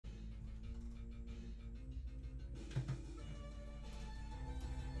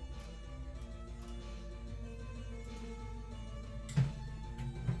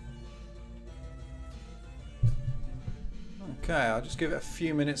Okay, I'll just give it a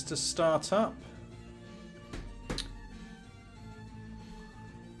few minutes to start up.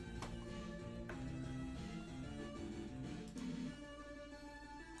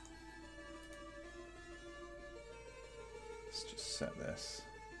 Let's just set this.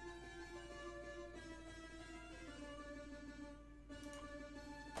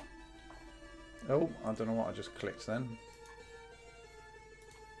 Oh, I don't know what I just clicked then.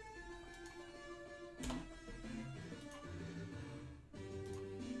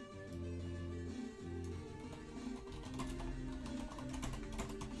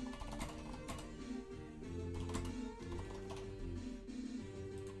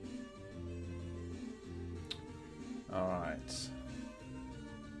 All right.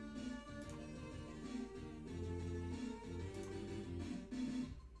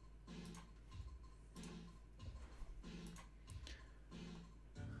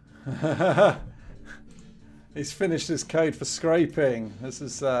 He's finished his code for scraping. This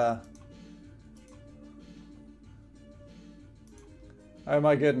is oh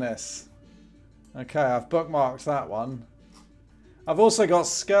my goodness. Okay, I've bookmarked that one. I've also got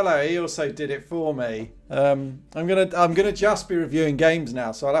Skello. He also did it for me. I'm gonna just be reviewing games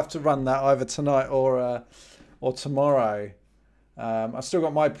now, so I'll have to run that either tonight or tomorrow. I've still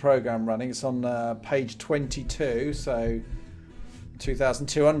got my program running. It's on page 22, so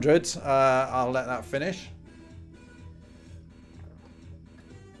 2,200. I'll let that finish.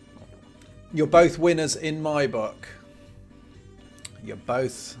 You're both winners in my book. You're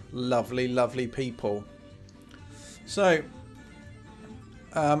both lovely, lovely people. So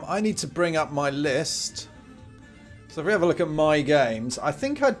I need to bring up my list. So if we have a look at my games, I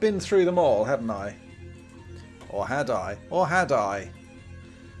think I'd been through them all, hadn't I? Or had I? Or had I?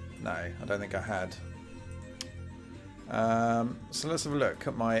 No, I don't think I had. So let's have a look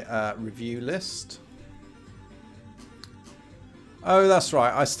at my review list. Oh, that's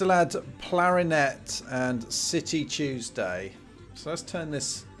right. I still had Clarinet and City Tuesday. So let's turn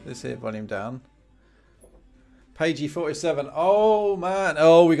this here volume down. Page 47. Oh man.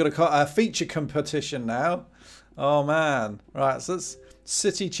 Oh, we got a feature competition now. Oh man. Right. So that's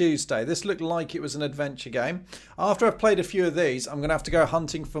City Tuesday. This looked like it was an adventure game. After I've played a few of these, I'm going to have to go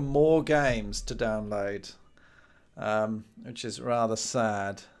hunting for more games to download, which is rather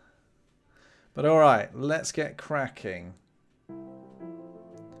sad. But all right, let's get cracking.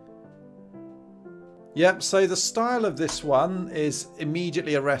 Yep, so the style of this one is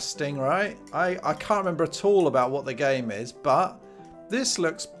immediately arresting, right? I can't remember at all about what the game is, but this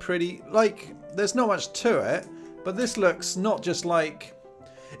looks pretty, like, there's not much to it, but this looks not just like,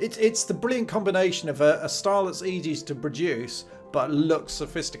 it's the brilliant combination of a style that's easy to produce, but looks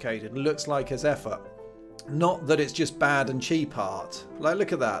sophisticated, looks like there's effort. Not that it's just bad and cheap art. Like,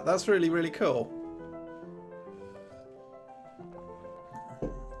 look at that, that's really, really cool.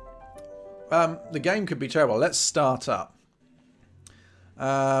 The game could be terrible. Let's start up.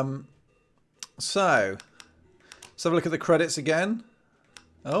 So let's have a look at the credits again.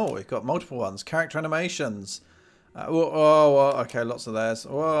 Oh, we've got multiple ones. Character animations. Okay, lots of theirs.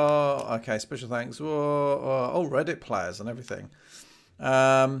 Whoa, okay, special thanks. Whoa, oh, Reddit players and everything.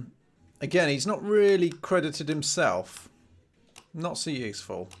 Again, he's not really credited himself. Not so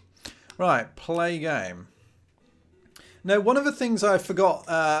useful. Right, play game. Now, one of the things I forgot,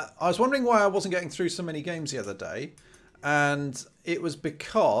 I was wondering why I wasn't getting through so many games the other day, and it was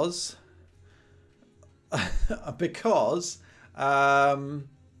because I thought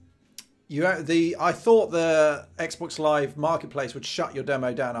the Xbox Live Marketplace would shut your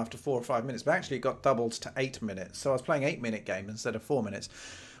demo down after 4 or 5 minutes, but actually it got doubled to 8 minutes, so I was playing 8-minute game instead of 4 minutes.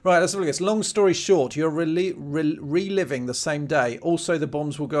 Right, let's have a look at this. Long story short, you're reliving the same day. Also, the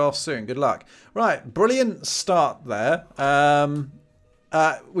bombs will go off soon. Good luck. Right, brilliant start there.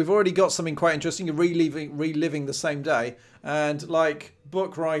 We've already got something quite interesting. You're reliving the same day. And like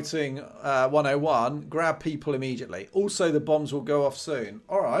book writing 101, grab people immediately. Also, the bombs will go off soon.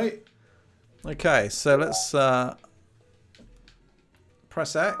 All right. Okay, so let's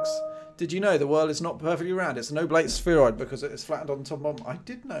press X. Did you know the world is not perfectly round? It's an oblate spheroid because it is flattened on top of... I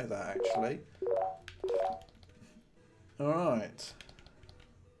did know that, actually. Alright.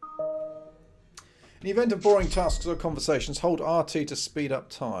 In the event of boring tasks or conversations, hold RT to speed up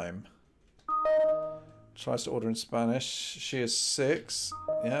time. Tries to order in Spanish. She is 6.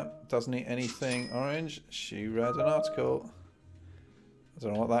 Yeah, doesn't eat anything orange. She read an article. I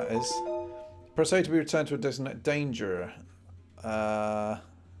don't know what that is. Press A to be returned to a designated danger.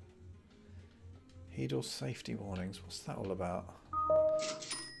 Heed all safety warnings. What's that all about?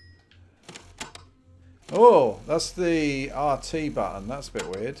 Oh, that's the RT button. That's a bit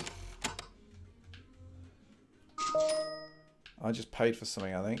weird. I just paid for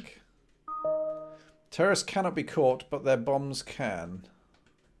something, I think. Terrorists cannot be caught, but their bombs can.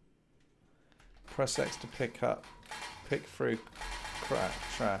 Press X to pick up. Pick through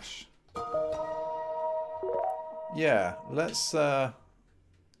trash. Yeah, let's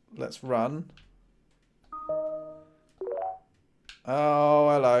run. Oh,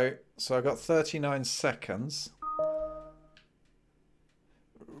 hello. So I got 39 seconds.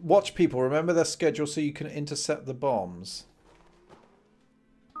 Watch people. Remember their schedule so you can intercept the bombs.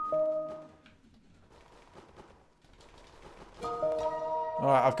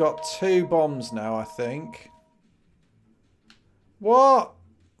 Alright, I've got 2 bombs now, I think. What?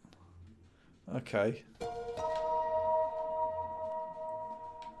 Okay.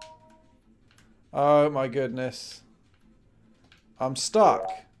 Oh my goodness. I'm stuck.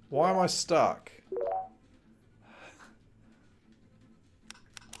 Why am I stuck?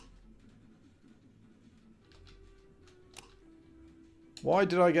 Why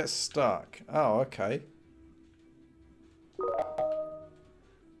did I get stuck? Oh, okay.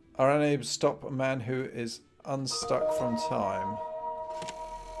 Are unable to stop a man who is unstuck from time.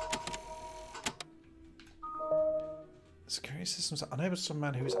 Security systems are unable to stop a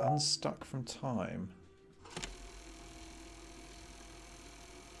man who is unstuck from time.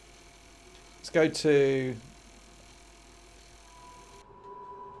 Let's go to...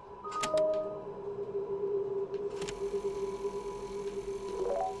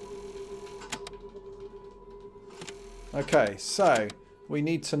 Okay, so we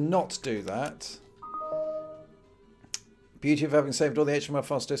need to not do that. Beauty of having saved all the HTML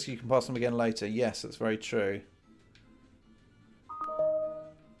files disk, you can pass them again later. Yes, that's very true.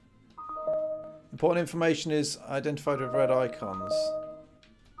 Important information is identified with red icons.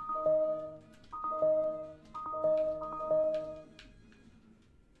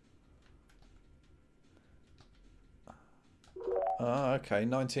 Ah, okay,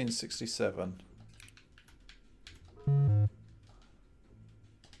 1967.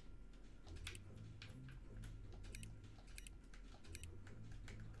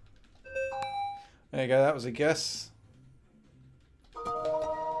 There you go, that was a guess.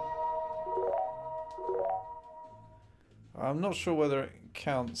 I'm not sure whether it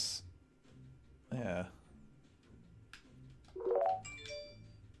counts. Yeah.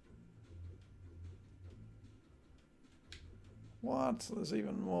 What? There's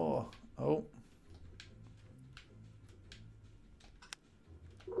even more. Oh.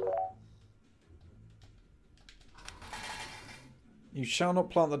 You shall not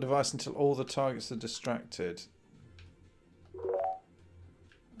plant the device until all the targets are distracted.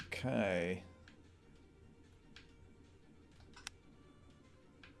 Okay.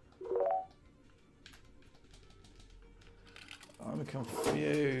 I'm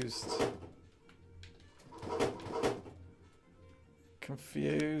confused.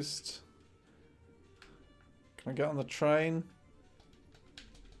 Confused. Can I get on the train?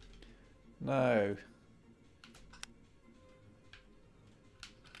 No.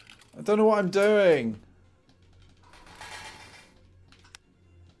 I don't know what I'm doing.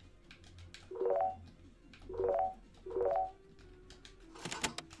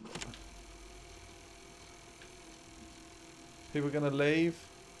 People are going to leave.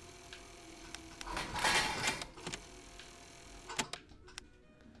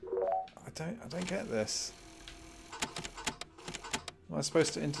 I don't get this. Am I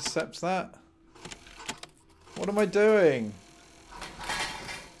supposed to intercept that? What am I doing?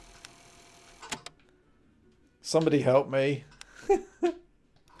 Somebody help me.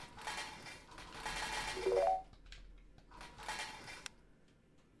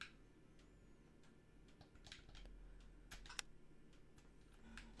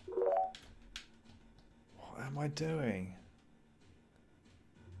 What am I doing?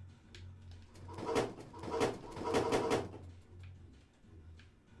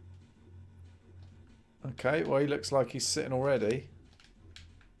 Okay, well, he looks like he's sitting already.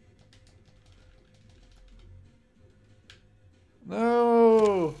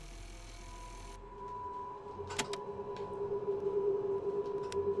 No!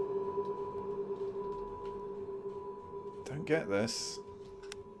 Don't get this.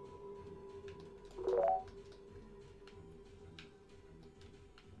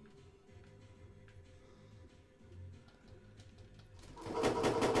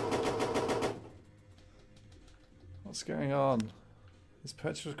 What's going on? His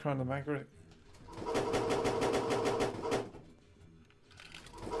purchase was crowned the magnet.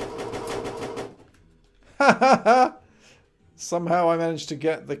 Somehow I managed to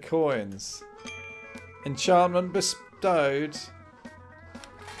get the coins. Enchantment bestowed.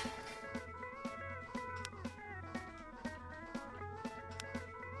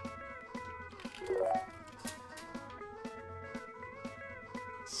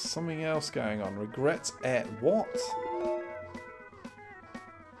 something else going on. Regrets air. What?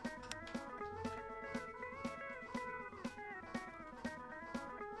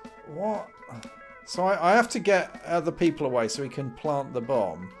 What? So I have to get other people away so we can plant the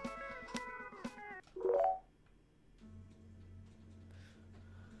bomb.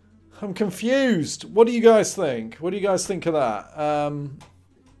 I'm confused. What do you guys think? What do you guys think of that?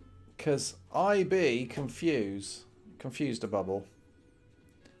 Because IB confused a bubble.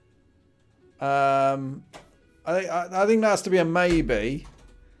 I think that has to be a maybe.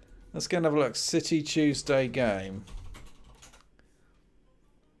 Let's go and have a look. City Tuesday game.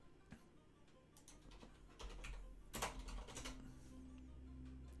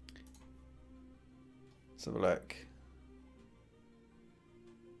 Let's have a look.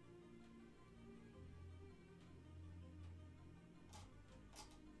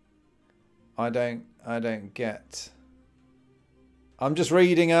 I don't get. I'm just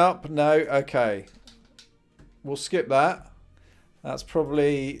reading up. No, okay. We'll skip that. That's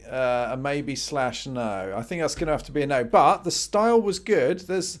probably a maybe / no. I think that's going to have to be a no. But the style was good.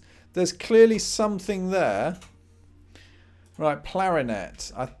 There's clearly something there. Right,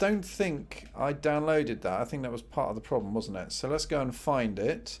 Clarinet. I don't think I downloaded that. I think that was part of the problem, wasn't it? So let's go and find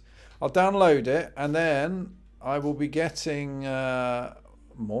it. I'll download it, and then I will be getting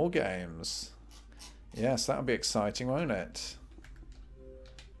more games. Yes, that'll be exciting, won't it?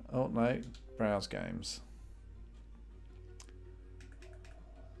 Oh, no. Browse games.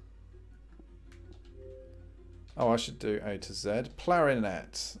 Oh, I should do A to Z.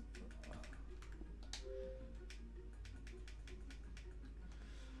 Clarinet.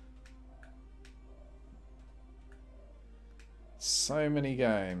 So many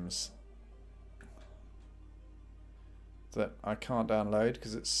games that I can't download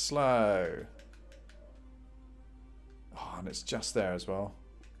because it's slow. Oh, and it's just there as well.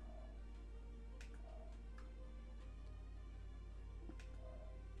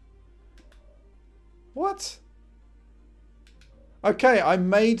 What? Okay, I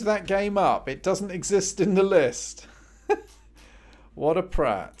made that game up. It doesn't exist in the list. What a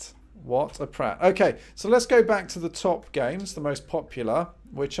prat. What a prat. Okay, so let's go back to the top games, the most popular,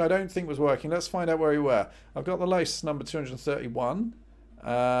 which I don't think was working. Let's find out where we were. I've got the list number 231.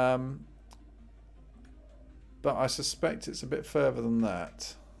 But I suspect it's a bit further than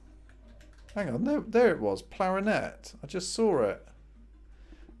that. Hang on, there it was. Clarinet. I just saw it.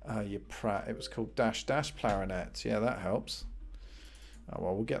 Oh, you prat. It was called -- Clarinet. Yeah, that helps. Oh,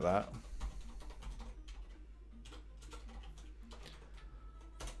 well, we'll get that.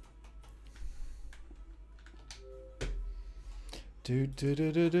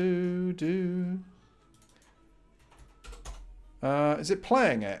 Is it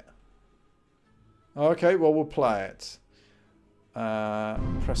playing it? Okay, well, we'll play it.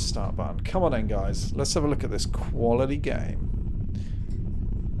 Press start button. Come on in, guys. Let's have a look at this quality game.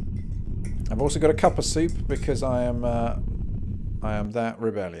 I've also got a cup of soup because I am that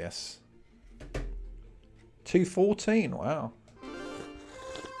rebellious. 214, wow.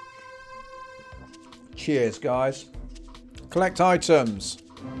 Cheers, guys. Collect items.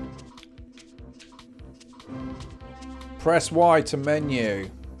 Press Y to menu.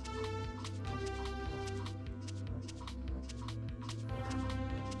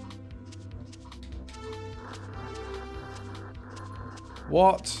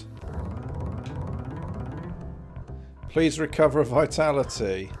 What? Please recover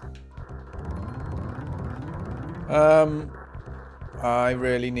vitality. I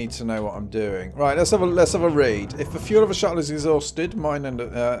really need to know what I'm doing. Right, let's have a read. If the fuel of a shuttle is exhausted, mine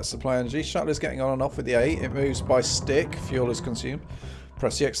and supply energy. Shuttle is getting on and off with the A. It moves by stick. Fuel is consumed.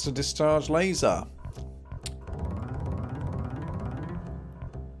 Press the X to discharge laser.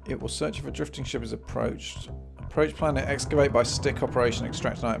 It will search if a drifting ship is approached. Approach planet. Excavate by stick operation.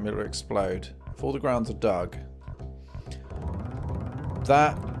 Extract an item. It will explode. If all the grounds are dug.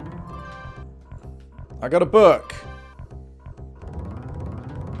 That. I got a book.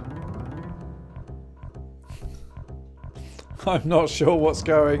 I'm not sure what's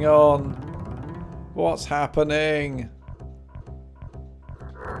going on. What's happening?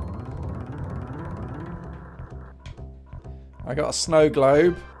 I got a snow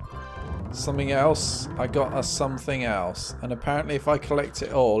globe. Something else. I got a something else. And apparently if I collect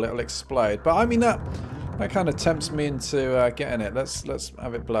it all, it'll explode. But I mean, that kind of tempts me into getting it. Let's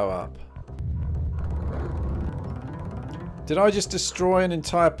have it blow up. Did I just destroy an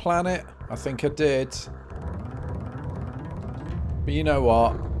entire planet? I think I did. But you know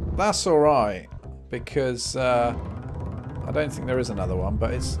what? That's alright. Because I don't think there is another one.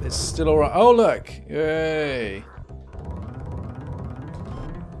 But it's still alright. Oh, look! Yay!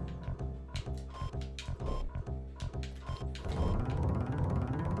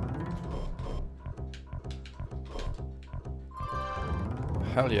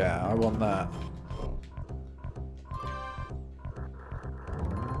 Hell yeah, I want that.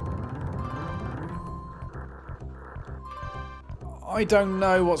 I don't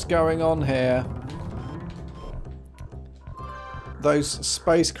know what's going on here. Those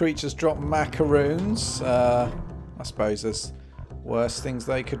space creatures drop macaroons. I suppose there's worse things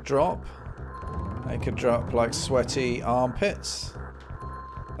they could drop. They could drop like sweaty armpits.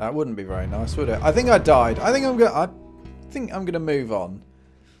 That wouldn't be very nice, would it? I think I died. I think I'm gonna move on.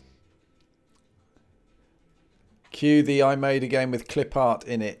 Cue the I made a game with clip art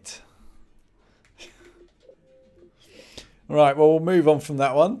in it. Right, well, we'll move on from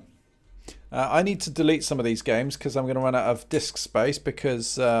that one. I need to delete some of these games because I'm going to run out of disk space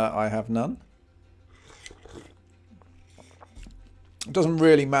because I have none. It doesn't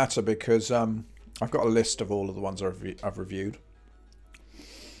really matter because I've got a list of all of the ones I've reviewed.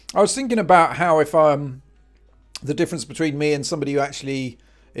 I was thinking about how if the difference between me and somebody who actually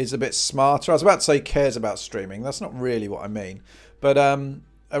is a bit smarter. I was about to say cares about streaming. That's not really what I mean. But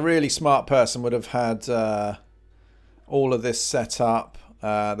a really smart person would have had all of this set up.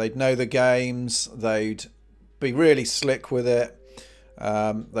 They'd know the games. They'd be really slick with it.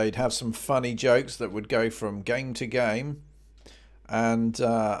 They'd have some funny jokes that would go from game to game. And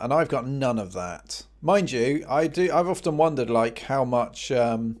I've got none of that. Mind you, I've often wondered like how much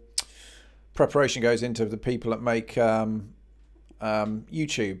preparation goes into the people that make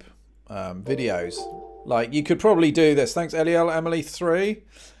YouTube videos. Like you could probably do this. Thanks, Eliel Emily 3.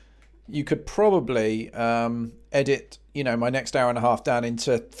 You could probably edit, you know, my next hour and a half down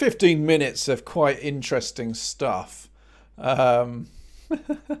into 15 minutes of quite interesting stuff.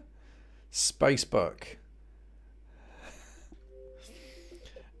 Spacebook.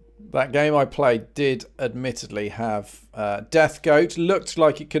 That game I played did admittedly have Death Goat. Looked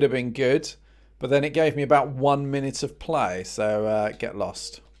like it could have been good, but then it gave me about 1 minute of play, so get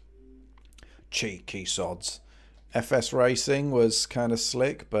lost. Cheeky sods. FS Racing was kind of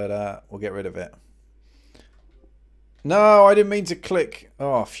slick, but we'll get rid of it. No, I didn't mean to click.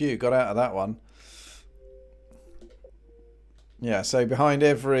 Oh, phew, got out of that one. Yeah, so behind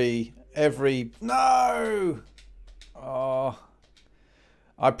every... No! Oh...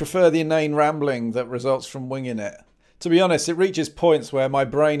 I prefer the inane rambling that results from winging it. To be honest, it reaches points where my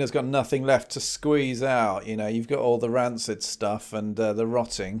brain has got nothing left to squeeze out. You know, you've got all the rancid stuff and the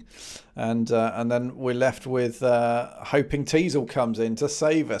rotting, and then we're left with hoping Teasel comes in to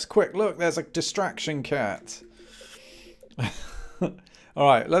save us. Quick, look, there's a distraction cat. All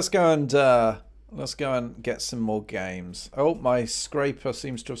right, let's go and get some more games. Oh, my scraper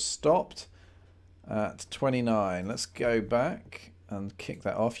seems to have stopped at 29. Let's go back and kick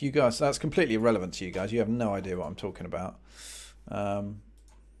that off. You guys, that's completely irrelevant to you guys. You have no idea what I'm talking about. All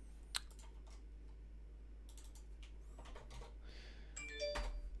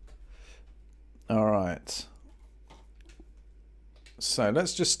right. So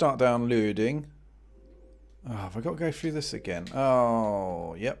let's just start downloading. Oh, have I got to go through this again?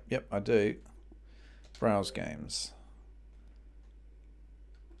 Oh, yep, I do. Browse games.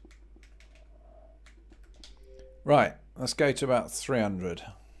 Right. Let's go to about 300.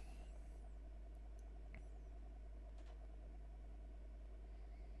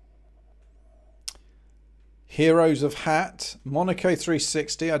 Heroes of Hat. Monaco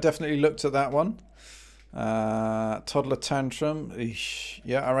 360. I definitely looked at that one. Toddler Tantrum. Eesh.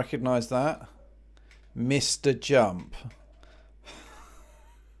 Yeah, I recognise that. Mr. Jump.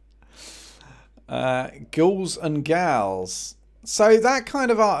 Ghouls and Gals. So that kind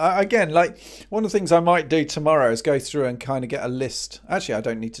of art, again, like one of the things I might do tomorrow is go through and kind of get a list. Actually, I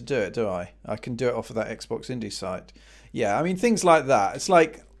don't need to do it, do I? I can do it off of that Xbox Indie site. Yeah, I mean, things like that. It's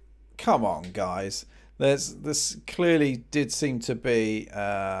like, come on, guys. This clearly did seem to be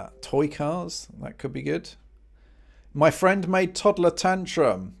toy cars. That could be good. My friend made Toddler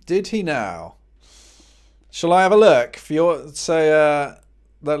Tantrum. Did he now? Shall I have a look? For your, say,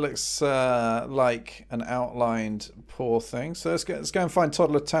 that looks like an outlined poor thing. So let's go and find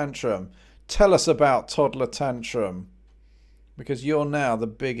Toddler Tantrum. Tell us about Toddler Tantrum, because you're now the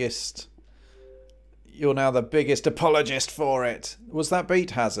biggest. You're now the biggest apologist for it. Was that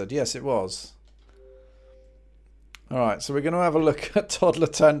Beat Hazard? Yes, it was. All right, so we're going to have a look at Toddler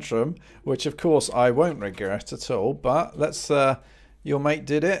Tantrum, which of course I won't regret at all. But let's. Your mate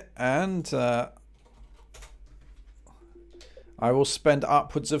did it, and. I will spend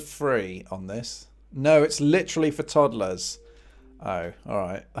upwards of £3 on this. No, it's literally for toddlers. Oh, all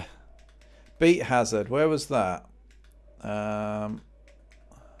right. Beat Hazard, where was that? Lexiv,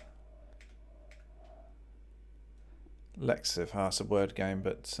 it's a word game,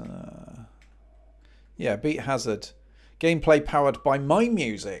 but yeah, Beat Hazard. Gameplay powered by my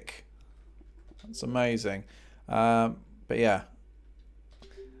music. That's amazing. But yeah.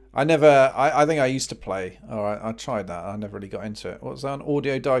 I think I used to play. All right, I tried that. I never really got into it. What was that?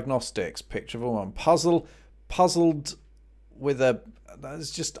 Audio diagnostics. Picture of a woman. Puzzled with a...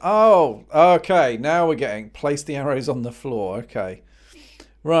 That's just... Oh, okay. Now we're getting... Place the arrows on the floor. Okay.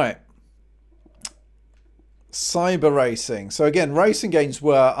 Right. Cyber racing. So again, racing games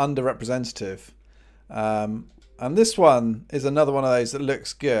were underrepresented. And this one is another one of those that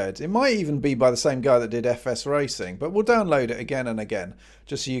looks good. It might even be by the same guy that did FS Racing, but we'll download it again and again,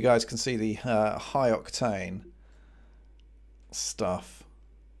 just so you guys can see the high octane stuff.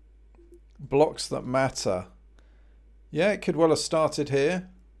 Blocks that matter. Yeah, it could well have started here.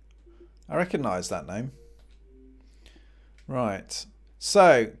 I recognise that name. Right.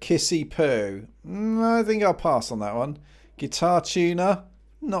 So, Kissy Poo. I think I'll pass on that one. Guitar Tuner.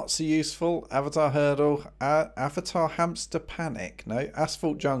 Not so useful. Avatar Hurdle. Avatar Hamster Panic. No.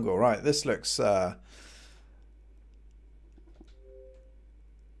 Asphalt Jungle. Right, this looks like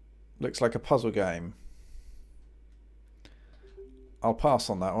a puzzle game. I'll pass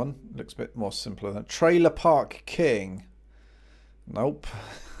on that one. Looks a bit more simpler than Trailer Park King. Nope.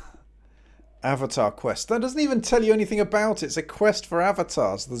 Avatar Quest. That doesn't even tell you anything about it. It's a quest for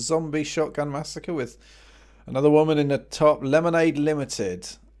avatars. The Zombie Shotgun Massacre with another woman in the top. Lemonade Limited.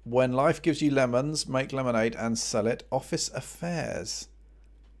 When life gives you lemons, make lemonade and sell it. Office Affairs.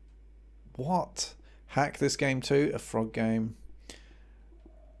 What? Hack this game too. A frog game.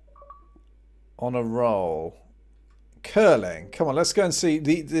 On a roll. Curling. Come on, let's go and see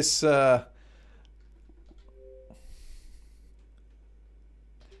this. All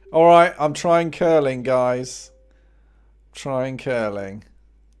right, I'm trying curling, guys. Trying curling.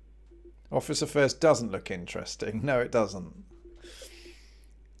 Office Affairs doesn't look interesting. No, it doesn't.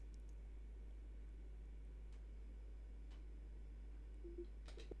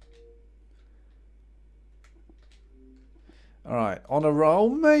 All right, on a roll,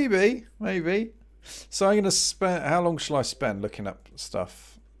 maybe. So I'm going to spend... How long shall I spend looking up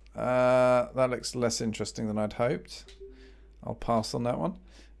stuff? That looks less interesting than I'd hoped. I'll pass on that one.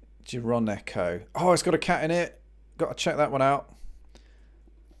 Giron-Echo. Oh, it's got a cat in it. Got to check that one out.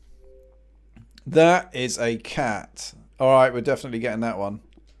 That is a cat. All right, we're definitely getting that one.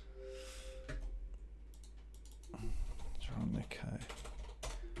 Giron-Echo.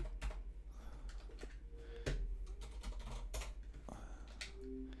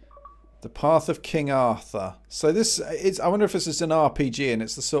 The Path of King Arthur. So this is, I wonder if this is an RPG, and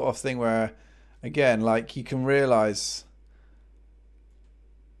it's the sort of thing where, again, like you can realise.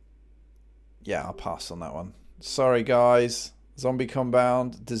 Yeah, I'll pass on that one. Sorry, guys. Zombie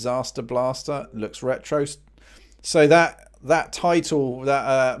Compound, Disaster Blaster looks retro. So that title,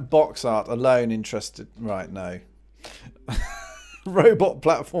 that box art alone interested. Right, no. Robot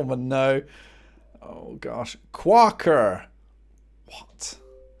platformer, no. Oh gosh, Quaker. What?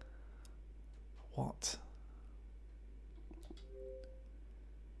 What?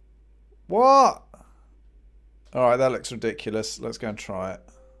 What? All right, that looks ridiculous. Let's go and try it.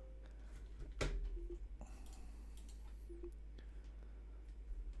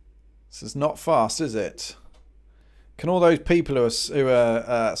 This is not fast, is it? Can all those people who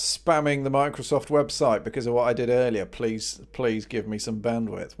are spamming the Microsoft website because of what I did earlier, please give me some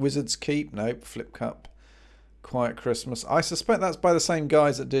bandwidth? Wizard's Keep? Nope. Flip Cup. Quiet Christmas. I suspect that's by the same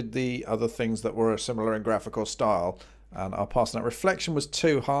guys that did the other things that were similar in graphical style. And I'll pass on that. Reflection was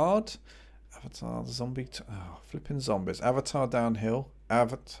too hard. Avatar, the zombie. Oh, flipping zombies. Avatar Downhill.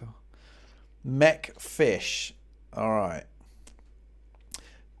 Avatar. Mech Fish. All right.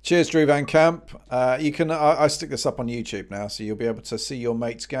 Cheers, Drew Van Camp. You can. I stick this up on YouTube now, so you'll be able to see your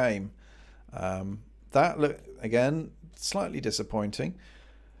mate's game. That look again slightly disappointing.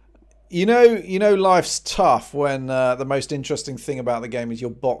 You know, life's tough when the most interesting thing about the game is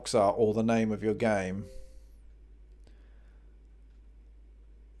your box art or the name of your game.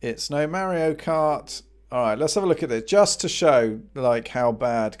 It's no Mario Kart. All right, let's have a look at this just to show like how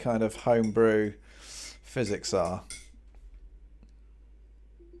bad kind of homebrew physics are.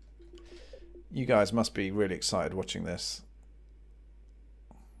 You guys must be really excited watching this.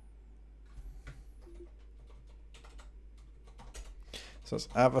 So it's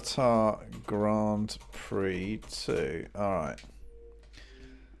Avatar Grand Prix 2. Alright.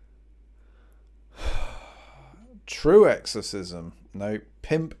 True Exorcism. Nope.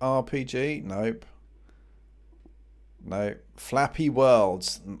 Pimp RPG. Nope. No. Flappy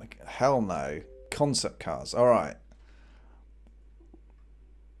Worlds. Hell no. Concept cars. Alright.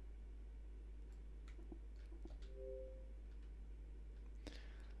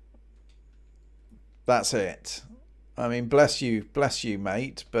 That's it. I mean, bless you,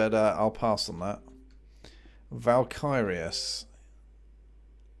 mate, but I'll pass on that. Valkyrius.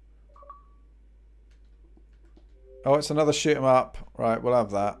 Oh, it's another shoot 'em up. Right, we'll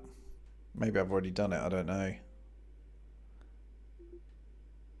have that. Maybe I've already done it, I don't know.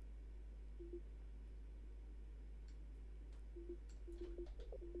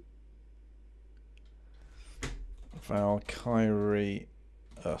 Valkyrius.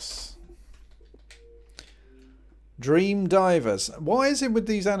 Dream Divers. Why is it with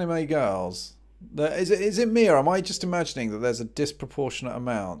these anime girls? Is it me, or am I just imagining that there's a disproportionate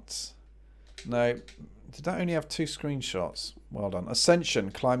amount? No. Did that only have 2 screenshots? Well done.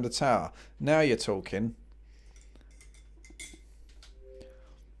 Ascension, climb the tower. Now you're talking.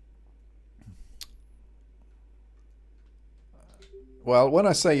 Well, when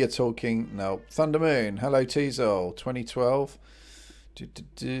I say you're talking, no. Thunder Moon, hello Teasel, 2012.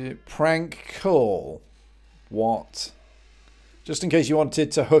 Prank call. What? Just in case you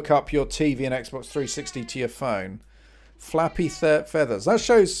wanted to hook up your TV and Xbox 360 to your phone. Flappy feathers. That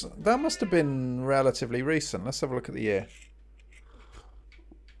shows, that must have been relatively recent. Let's have a look at the year.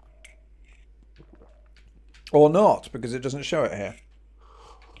 Or not, because it doesn't show it here.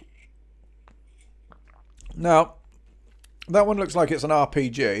 Now, that one looks like it's an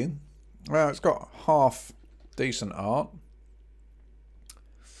RPG. Well, it's got half decent art.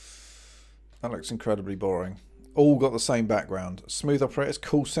 That looks incredibly boring. All got the same background. Smooth operators,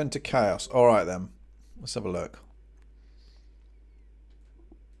 call center chaos. Alright then. Let's have a look.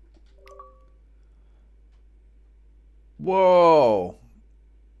 Whoa.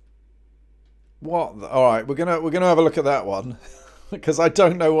 What? Alright, we're gonna have a look at that one. Because I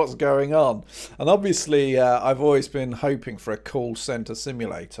don't know what's going on. And obviously I've always been hoping for a call center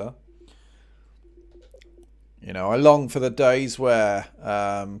simulator. You know, I long for the days where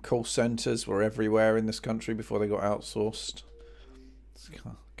call centres were everywhere in this country before they got outsourced. It's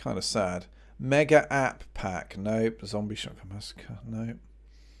kind of sad. Mega app pack. Nope. Zombie Shotgun Massacre. Nope.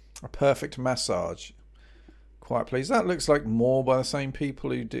 A perfect massage. Quiet Please. That looks like more by the same people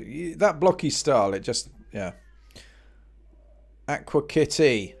who do... That blocky style, it just... Yeah. Aqua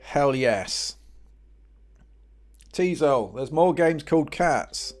Kitty. Hell yes. Teasel. There's more games called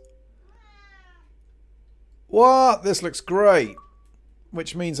Cats. What? This looks great.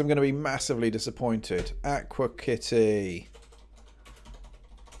 Which means I'm going to be massively disappointed. Aqua Kitty.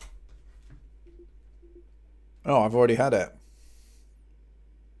 Oh, I've already had it.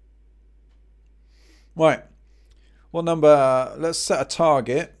 Right. What number? Let's set a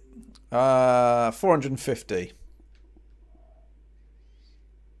target. 450.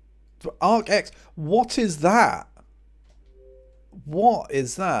 For Arc X. What is that? What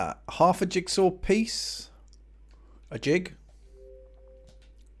is that? Half a jigsaw piece? A jig?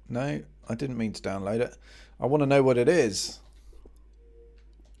 No, I didn't mean to download it. I want to know what it is.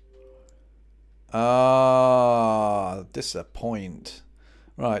 Ah, disappoint.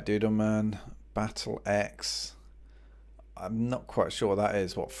 Right, Doodle Man. Battle X. I'm not quite sure what that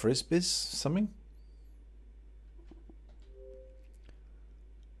is. What, Frisbees? Something?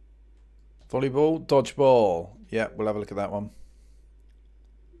 Volleyball? Dodgeball. Yeah, we'll have a look at that one.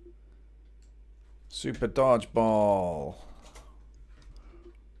 Super Dodgeball.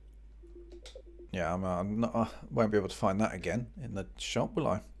 Yeah, I'm not, I won't be able to find that again in the shop, will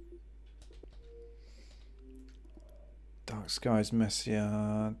I? Dark Skies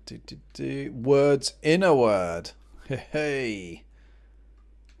Messiah. Words in a word. Hey.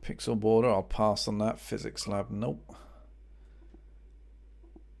 Pixel Border. I'll pass on that. Physics Lab. Nope.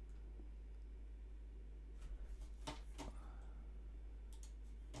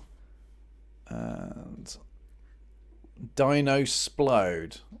 And Dino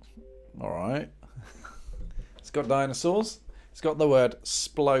Splode. Alright. It's got dinosaurs. It's got the word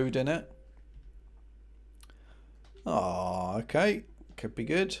splode in it. Oh, okay. Could be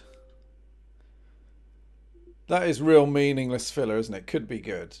good. That is real meaningless filler, isn't it? Could be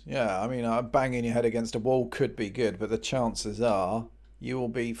good. Yeah, I mean, banging your head against a wall could be good, but the chances are you will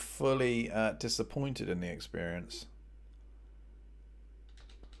be fully disappointed in the experience.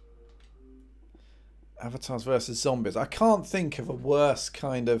 Avatars versus Zombies. I can't think of a worse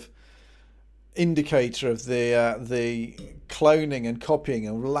kind of indicator of the cloning and copying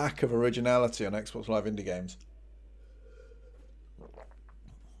and lack of originality on Xbox Live indie games.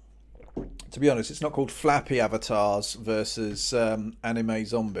 To be honest, it's not called Flappy Avatars versus Anime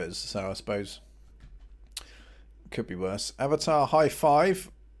Zombies, so I suppose it could be worse. Avatar High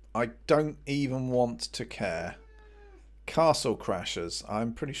Five. I don't even want to care. Castle Crashers.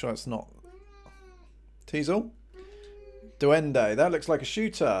 I'm pretty sure it's not. Teasel? Duende. That looks like a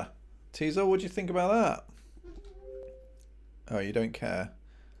shooter. Teasel, what do you think about that? Oh, you don't care?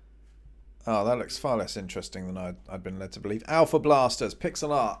 Oh, that looks far less interesting than I'd been led to believe. Alpha Blasters,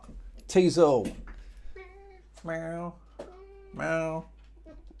 pixel art. Teasel. Meow. Meow.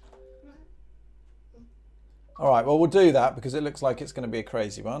 Alright, well, we'll do that because it looks like it's going to be a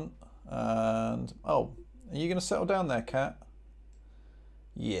crazy one. And, oh, are you going to settle down there, cat?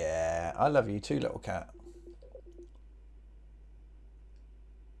 Yeah, I love you too, little cat.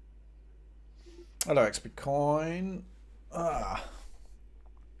 Hello, XP Coin. Ah.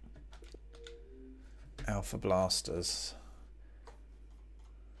 Alpha Blasters.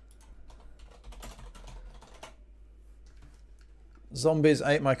 Zombies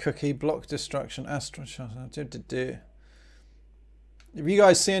ate my cookie. Block destruction. Astro. If you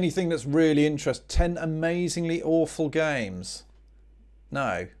guys see anything that's really interesting, 10 amazingly awful games.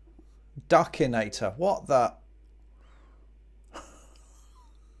 No. Duckinator. What the?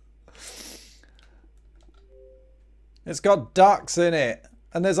 It's got ducks in it.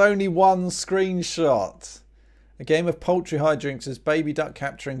 And there's only one screenshot. A game of poultry hijinks, baby duck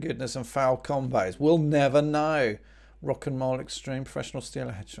capturing goodness and foul combos. We'll never know. Rock and Roll Extreme, Professional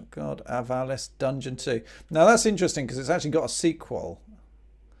Stealer Headshot God, Avalis, Dungeon 2. Now that's interesting because it's actually got a sequel.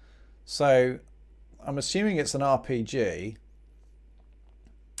 So I'm assuming it's an RPG.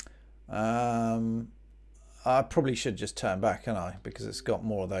 I probably should just turn back, can't I? Because it's got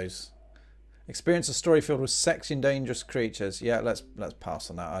more of those. Experience a story filled with sexy and dangerous creatures. Yeah, let's pass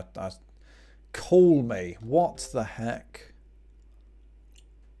on that. Call me. What the heck?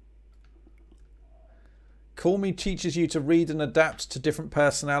 Call Me teaches you to read and adapt to different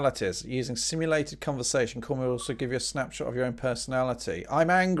personalities using simulated conversation. Call Me will also give you a snapshot of your own personality.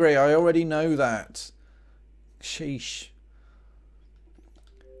 I'm angry. I already know that. Sheesh.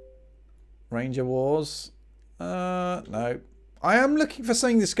 Ranger Wars. No. I am looking for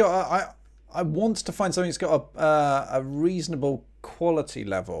something that's got... I want to find something that's got a reasonable quality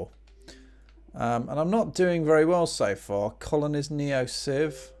level. And I'm not doing very well so far. Colonies Neo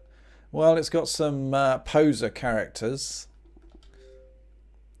Civ. Well, it's got some poser characters.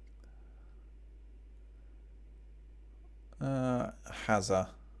 Hazza.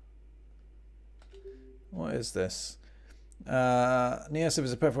 What is this? Neo Civ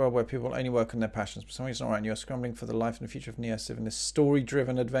is a perfect world where people only work on their passions. But something's not right and you're scrambling for the life and the future of Neo Civ in this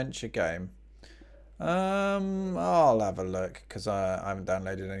story-driven adventure game. I'll have a look because I haven't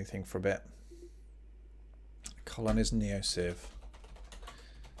downloaded anything for a bit. Colonies Neo Civ.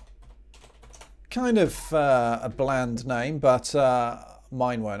 Kind of a bland name, but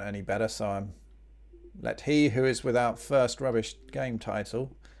mine weren't any better, so I'm... Let he who is without first rubbish game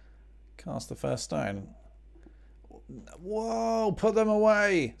title cast the first stone. Whoa, put them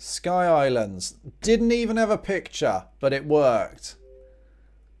away. Sky Islands. Didn't even have a picture, but it worked.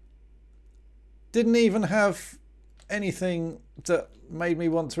 Didn't even have anything that made me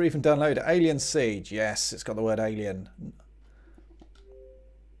want to even download it. Alien Siege. Yes, it's got the word alien.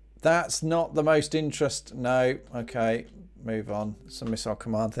 That's not the most interest. No. Okay, move on. It's a missile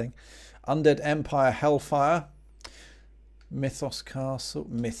command thing. Undead Empire Hellfire. Mythos Castle.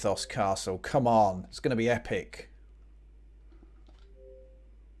 Mythos Castle. Come on. It's going to be epic.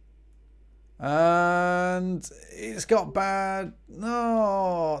 And it's got bad...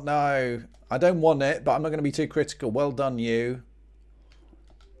 No. I don't want it, but I'm not going to be too critical. Well done, you.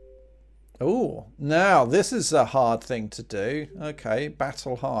 Oh, now this is a hard thing to do. Okay,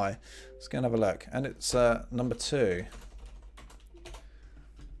 Battle High. Let's go and have a look. And it's number 2.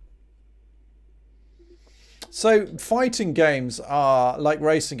 So fighting games are like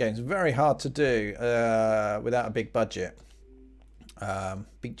racing games, very hard to do without a big budget.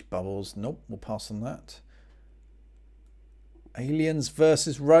 Beach Bubbles, nope, we'll pass on that. Aliens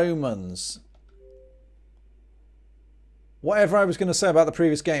versus Romans. Whatever I was going to say about the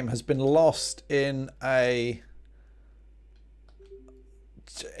previous game has been lost in a...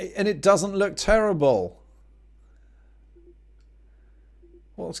 And it doesn't look terrible.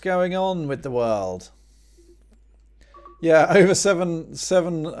 What's going on with the world? Yeah, over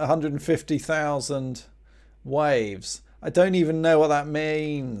 750,000 waves. I don't even know what that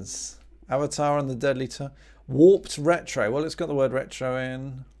means. Avatar and the Deadly Turn. Warped Retro. Well, it's got the word retro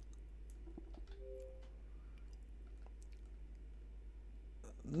in.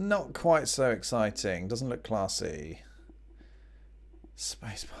 Not quite so exciting. Doesn't look classy.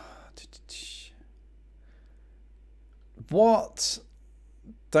 Spacebar. What?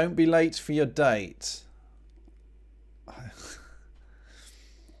 Don't be late for your date.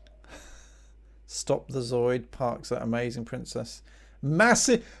 Stop the Zoid. Parks that amazing princess.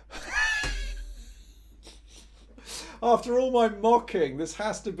 Massive. After all my mocking, this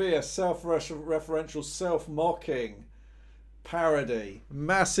has to be a self-referential, self-mocking parody.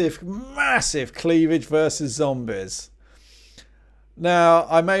 Massive, massive cleavage versus zombies. Now,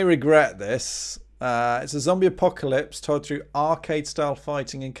 I may regret this. It's a zombie apocalypse told through arcade-style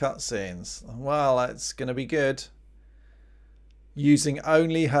fighting and cutscenes. Well, it's going to be good. Using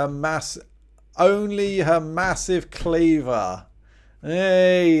only her massive cleaver.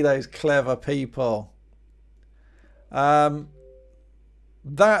 Hey, those clever people.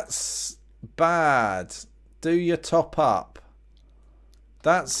 That's bad. Do your top up.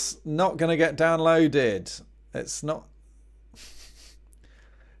 That's not going to get downloaded. It's not.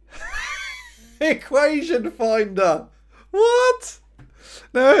 Equation finder. What?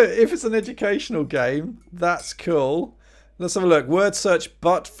 No, if it's an educational game, that's cool. Let's have a look. Word search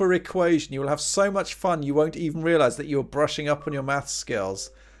but for equation. You will have so much fun you won't even realise that you're brushing up on your math skills.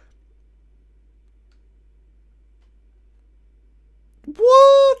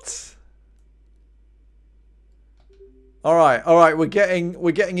 What? All right, we're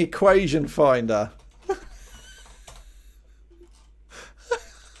getting equation finder.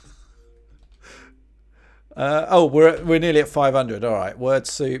 Oh, we're nearly at 500. All right, word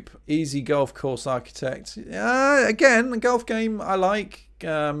soup, easy golf course architect. Again, a golf game I like.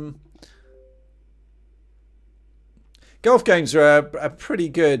 Golf games are a pretty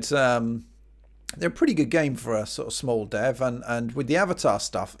good. They're a pretty good game for a sort of small dev, and with the avatar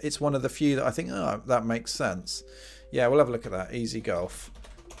stuff, it's one of the few that I think, oh, that makes sense. Yeah, we'll have a look at that. Easy golf.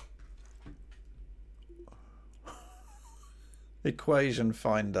 Equation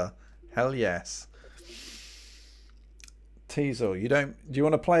finder. Hell yes. Teasel, do you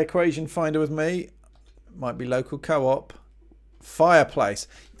want to play Equation Finder with me? Might be local co-op. Fireplace.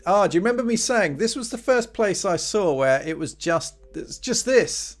 Ah, do you remember me saying this was the first place I saw where it's just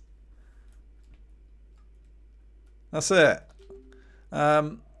this? That's it.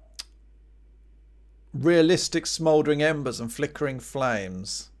 Realistic smouldering embers and flickering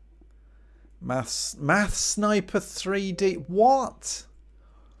flames. Math Sniper 3D. What?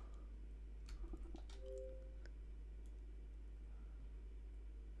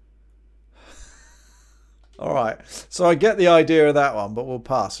 All right, so I get the idea of that one, but we'll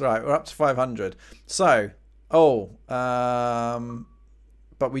pass. Right, we're up to 500. So, but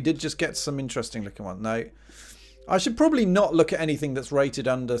we did just get some interesting looking one. No, I should probably not look at anything that's rated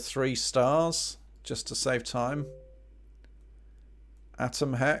under 3 stars, just to save time.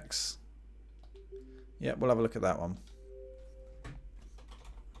 Atom Hex. Yeah, we'll have a look at that one.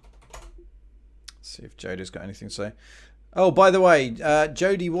 See if Jodie's got anything to say. Oh, by the way,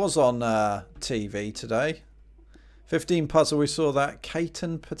 Jodie was on TV today. 15 puzzle, we saw that.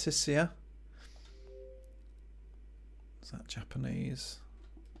 Kaiten Patricia. Is that Japanese?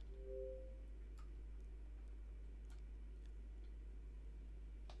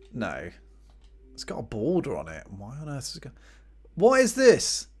 No. It's got a border on it. Why on earth has it got... What is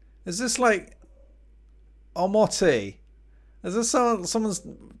this? Is this like Omoti? Is this someone's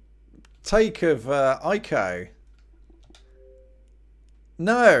take of Ico?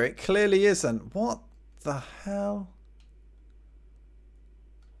 No, it clearly isn't. What the hell?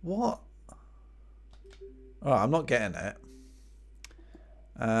 What? Oh, I'm not getting it.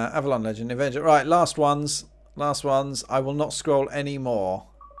 Avalon Legend, Avenger. Right, last ones. Last ones. I will not scroll anymore.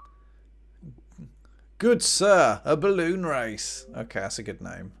 Good sir, a balloon race. Okay, that's a good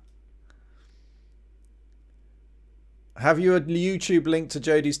name. Have you a YouTube link to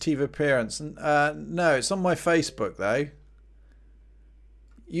Jodie's TV appearance? No, it's on my Facebook though.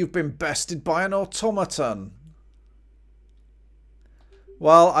 You've been bested by an automaton.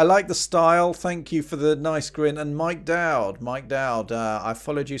 Well, I like the style. Thank you for the nice grin. And Mike Dowd. Mike Dowd, I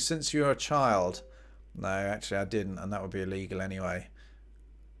followed you since you were a child. No, actually I didn't, and that would be illegal anyway.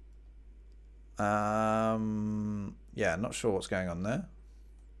 Yeah, not sure what's going on there.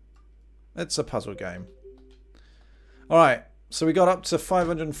 It's a puzzle game. Alright, so we got up to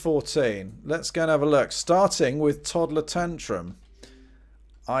 514. Let's go and have a look. Starting with Toddler Tantrum.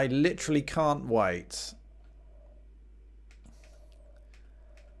 I literally can't wait.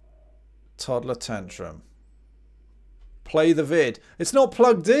 Toddler Tantrum. Play the vid. It's not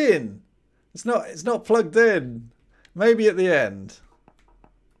plugged in. It's not plugged in. Maybe at the end.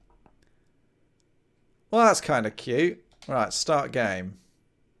 Well, that's kind of cute. Right, start game.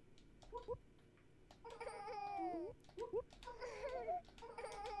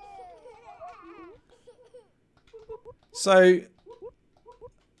 So,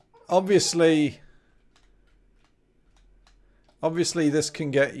 obviously this can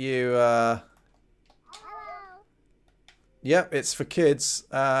get you... Yep, it's for kids.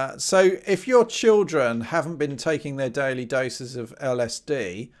 So if your children haven't been taking their daily doses of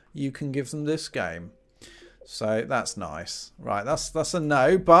LSD, you can give them this game. So that's nice. Right, that's a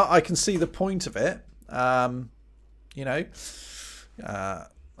no, but I can see the point of it. You know,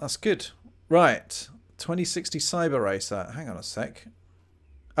 that's good. Right, 2060 Cyber Racer. Hang on a sec.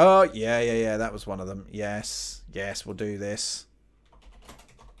 Oh, yeah, that was one of them. Yes, we'll do this.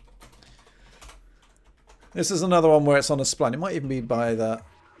 This is another one where it's on a spline. It might even be by the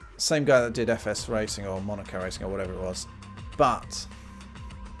same guy that did FS Racing or Monaco Racing or whatever it was. But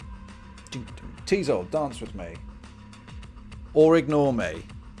Teasel, dance with me. Or ignore me.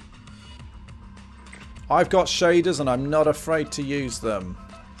 I've got shaders and I'm not afraid to use them.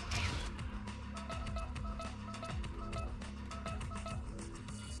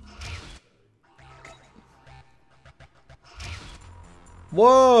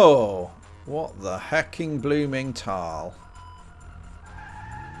 Whoa! What the hecking blooming tile.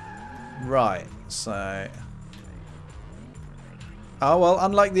 Right, so... Oh, well,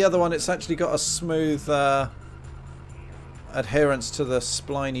 unlike the other one, it's actually got a smooth adherence to the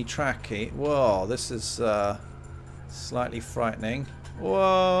spliny tracky. Whoa, this is slightly frightening.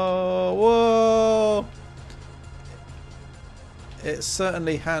 Whoa! It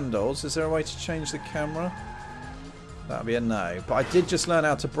certainly handles. Is there a way to change the camera? That'd be a no. But I did just learn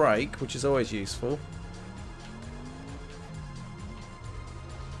how to brake, which is always useful.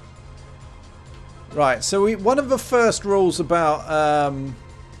 Right, so one of the first rules about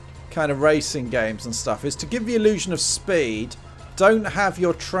kind of racing games and stuff is to give the illusion of speed. Don't have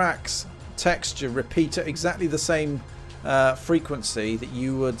your track's texture repeat at exactly the same frequency that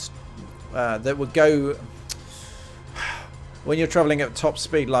you would that would go when you're traveling at top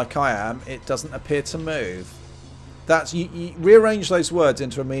speed like I am. It doesn't appear to move. That's you rearrange those words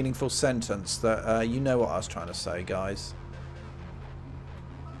into a meaningful sentence. That you know what I was trying to say, guys.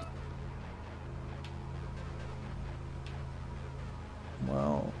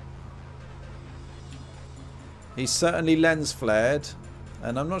 Well, he's certainly lens flared,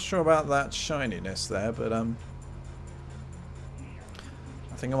 and I'm not sure about that shininess there, but I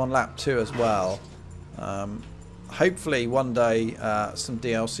think I'm on lap 2 as well. Hopefully one day some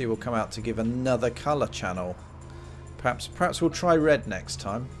DLC will come out to give another colour channel. Perhaps we'll try red next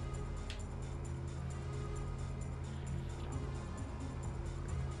time.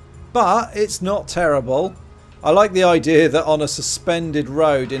 But it's not terrible. I like the idea that on a suspended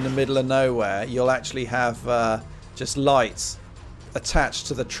road in the middle of nowhere, you'll actually have just lights attached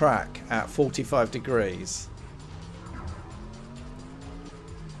to the track at 45 degrees.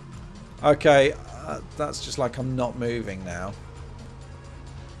 Okay, that's just like I'm not moving now.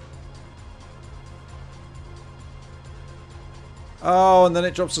 Oh, and then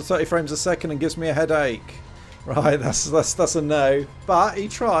it drops to 30 frames a second and gives me a headache. Right, that's a no. But he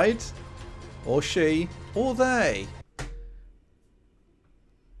tried. Or she. Or they.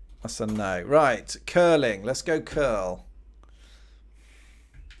 That's a no. Right, curling. Let's go curl.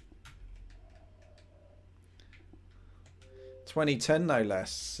 $2010 no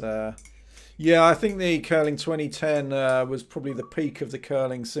less. Yeah, I think the curling 2010 was probably the peak of the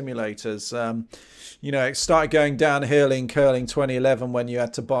curling simulators. You know, it started going downhill in curling 2011 when you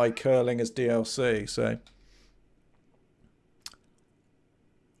had to buy curling as DLC. So.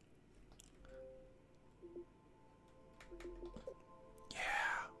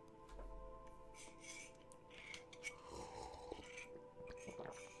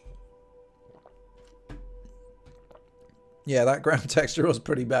 Yeah, that ground texture was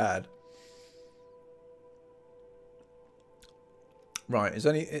pretty bad. Right,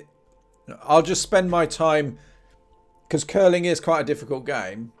 I'll just spend my time, because curling is quite a difficult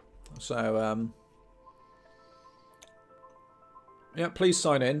game. So, yeah, please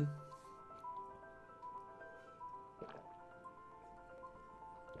sign in.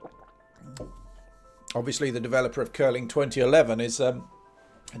 Obviously, the developer of Curling 2011 is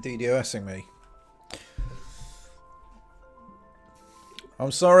DDoSing me.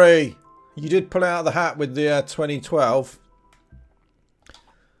 I'm sorry. You did pull out of the hat with the 2012.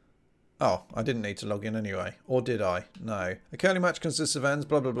 Oh, I didn't need to log in anyway. Or did I? No. A curling match consists of ends,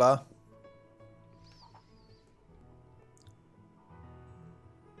 blah, blah, blah.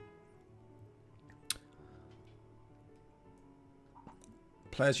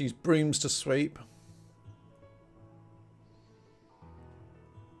 Players use brooms to sweep.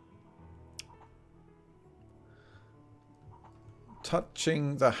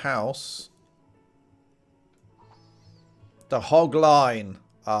 Touching the house. The hog line.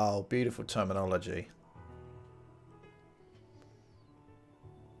 Oh, beautiful terminology.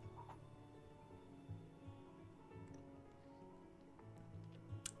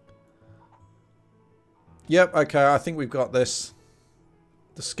 Yep, okay, I think we've got this.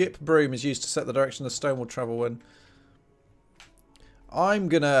 The skip broom is used to set the direction the stone will travel when. I'm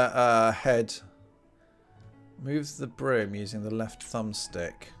gonna move the broom using the left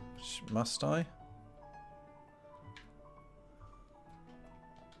thumbstick. Must I?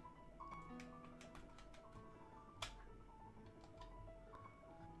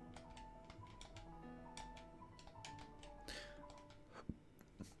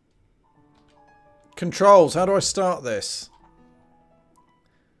 Controls, how do I start this?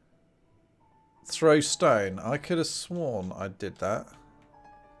 Throw stone. I could have sworn I did that.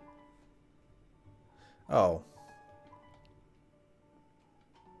 Oh.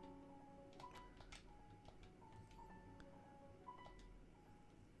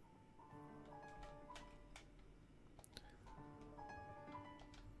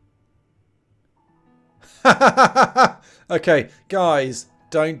 Okay, guys,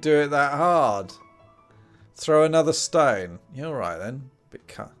 don't do it that hard. Throw another stone. You're all right then. Bit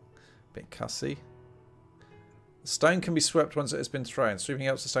cussy. The stone can be swept once it has been thrown. Sweeping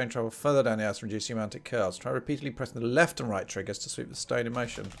helps the stone travel further down the ice and reduce the amount it curls. Try repeatedly pressing the left and right triggers to sweep the stone in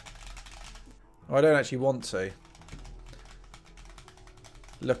motion. Oh, I don't actually want to.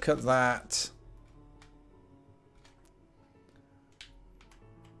 Look at that.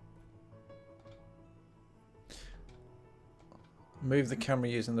 Move the camera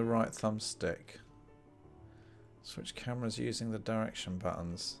using the right thumbstick. Switch cameras using the direction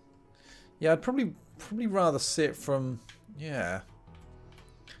buttons. Yeah, I'd probably rather see it from... Yeah.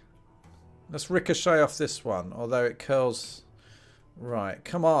 Let's ricochet off this one, although it curls... Right,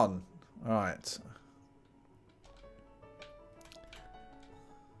 come on. Right.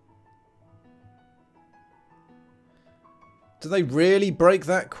 Do they really break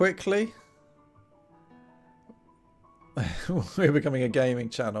that quickly? We're becoming a gaming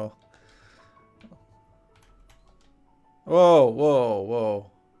channel. Whoa, whoa,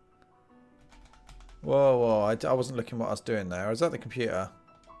 whoa. Whoa, whoa. I wasn't looking what I was doing there. Is that the computer?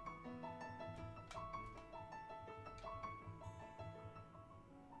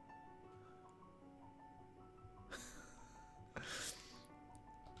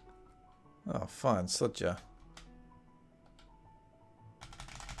 Oh, fine. Sod ya.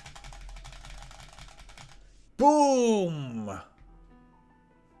 Boom!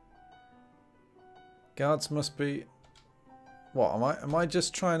 Guards must be... What, am I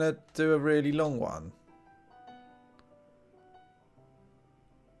just trying to do a really long one?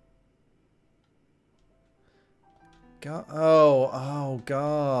 Oh,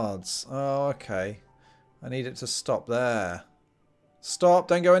 guards. Oh, okay. I need it to stop there. Stop,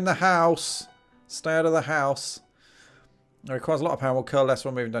 don't go in the house. Stay out of the house. It requires a lot of power, will curl less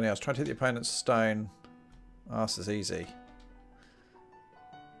while moving down the house. Try to hit the opponent's stone. Oh, this is easy.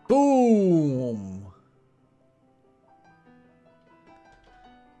 Boom!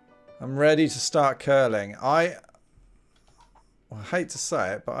 I'm ready to start curling. I hate to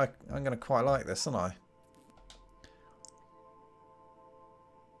say it, but I'm going to quite like this, aren't I?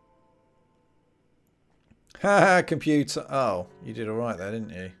 Haha, computer. Oh, you did alright there, didn't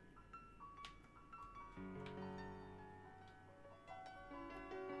you?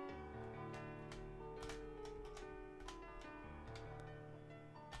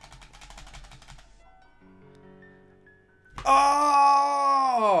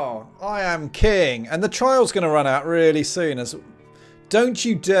 Oh, I am king. And the trial's going to run out really soon. Don't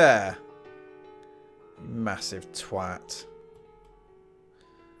you dare. You massive twat.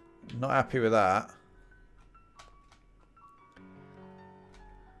 Not happy with that.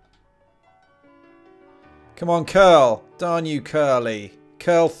 Come on, curl. Darn you, curly.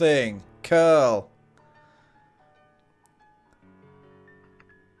 Curl thing. Curl.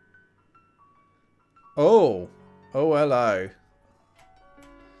 Oh. Oh, hello.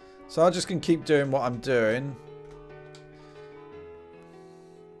 So I'm just going to keep doing what I'm doing.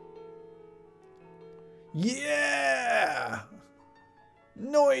 Yeah!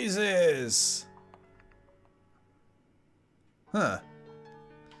 Noises! Huh.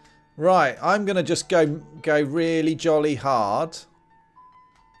 Right, I'm going to just go really jolly hard.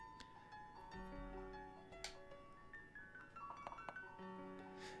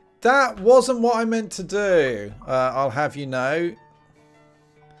 That wasn't what I meant to do. I'll have you know.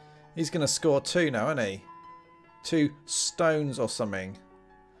 He's going to score 2 now, isn't he? 2 stones or something.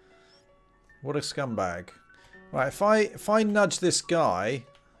 What a scumbag. Right, if I nudge this guy,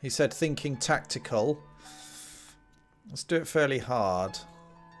 he said thinking tactical. Let's do it fairly hard.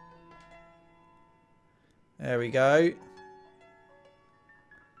 There we go.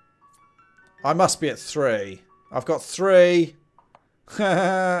 I must be at 3. I've got 3.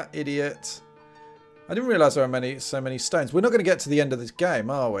 Idiot. I didn't realise there were so many stones. We're not going to get to the end of this game,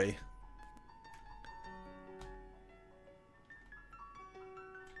 are we?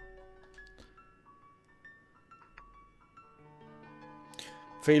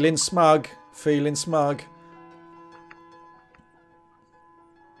 Feeling smug. Feeling smug.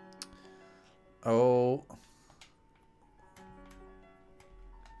 Oh.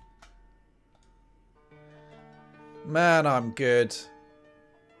 Man, I'm good.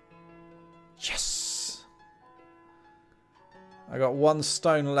 Yes. I got 1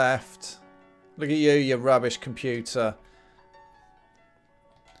 stone left. Look at you rubbish computer.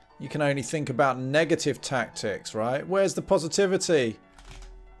 You can only think about negative tactics, right? Where's the positivity?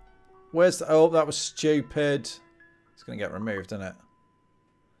 Where's the... Oh, that was stupid. It's going to get removed, isn't it?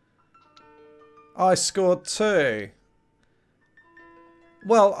 I scored 2.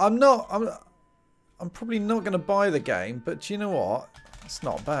 Well, I'm probably not going to buy the game, but do you know what? It's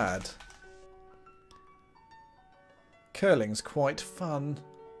not bad. Curling's quite fun.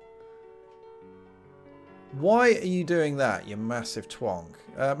 Why are you doing that, you massive twonk?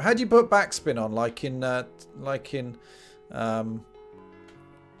 How do you put backspin on, like in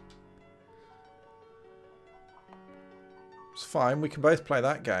it's fine. We can both play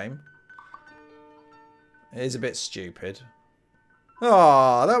that game. It is a bit stupid.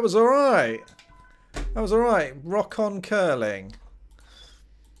 Ah, that was all right. That was all right. Rock on curling.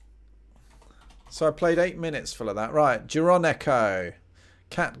 So I played 8 minutes full of that. Right, Geroneco.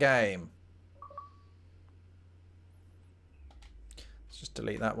 Cat game. Let's just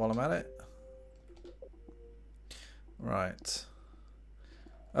delete that while I'm at it. Right.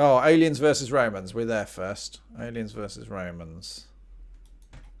 Oh, Aliens versus Romans. We're there first. Aliens versus Romans.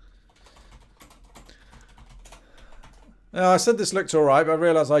 Now, I said this looked alright, but I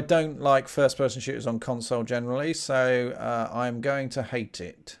realise I don't like first-person shooters on console generally, so I'm going to hate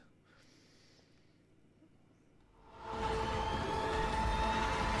it.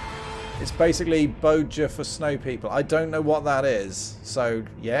 It's basically Boja for snow people. I don't know what that is, so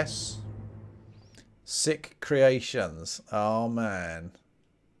yes. Sick creations. Oh, man.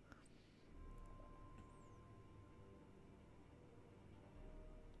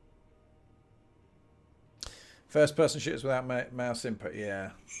 First person shooters without mouse input,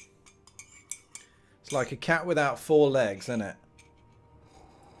 yeah. It's like a cat without 4 legs, isn't it?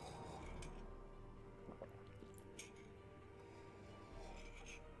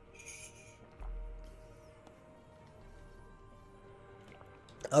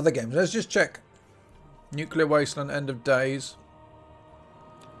 Other games, let's just check. Nuclear Wasteland, End of Days.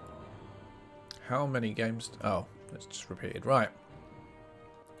 How many games? Oh, it's just repeated, right.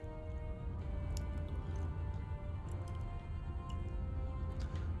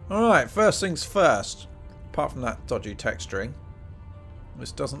 Alright, first things first. Apart from that dodgy texturing,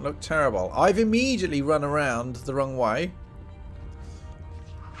 this doesn't look terrible. I've immediately run around the wrong way.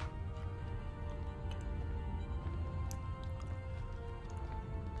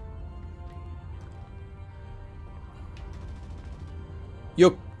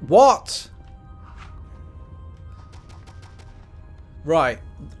 You're... What? Right.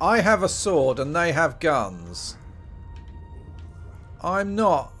 I have a sword and they have guns. I'm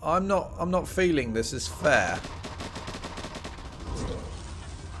not feeling this is fair.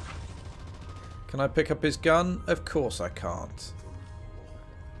 Can I pick up his gun? Of course I can't.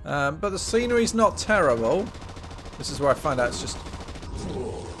 But the scenery's not terrible. This is where I find out it's just...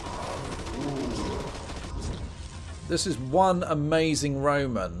 This is one amazing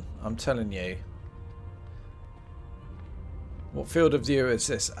Roman, I'm telling you. What field of view is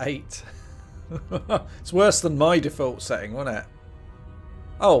this? 8. It's worse than my default setting, wasn't it?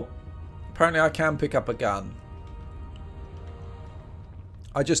 Oh, apparently I can pick up a gun.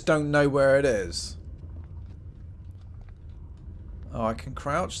 I just don't know where it is. Oh, I can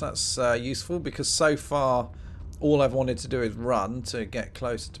crouch. That's useful because so far all I've wanted to do is run to get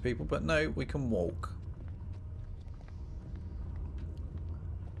closer to people. But no, we can walk.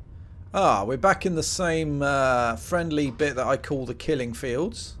 Ah, we're back in the same friendly bit that I call the killing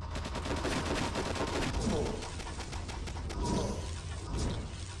fields.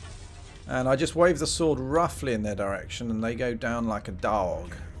 And I just wave the sword roughly in their direction and they go down like a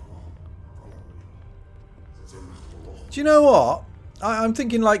dog. Do you know what? I'm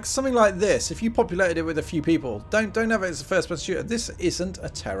thinking like something like this. If you populated it with a few people, don't have it as a first person shooter. This isn't a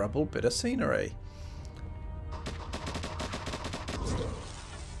terrible bit of scenery.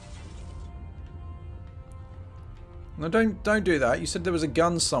 No, don't do that. You said there was a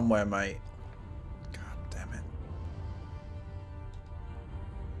gun somewhere, mate. God damn it.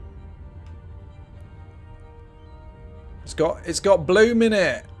 It's got bloom in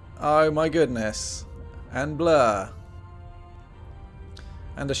it. Oh my goodness. And blur.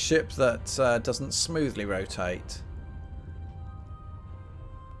 And a ship that doesn't smoothly rotate.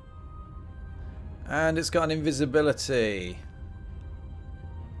 And it's got an invisibility.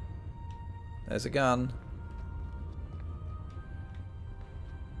 There's a gun.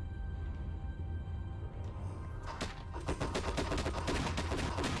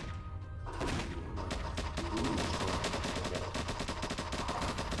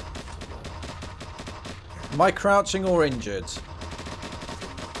 Am I crouching or injured?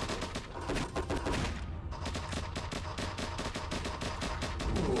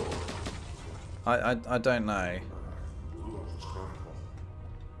 I don't know.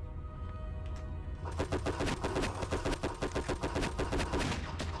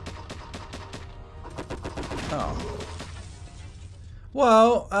 Oh.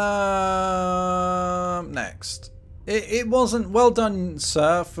 Well, next. It wasn't well done,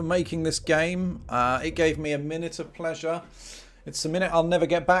 sir, for making this game. It gave me a minute of pleasure. It's a minute I'll never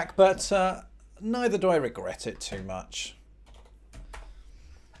get back, but neither do I regret it too much.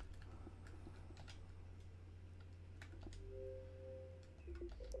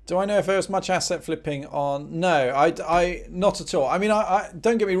 Do I know if there was much asset flipping on? No, I not at all. I mean, I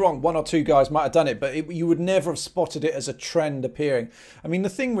don't get me wrong. One or two guys might have done it, but you would never have spotted it as a trend appearing. I mean, the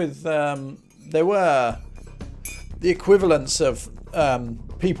thing with there were the equivalents of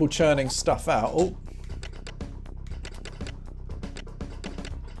people churning stuff out. Oh.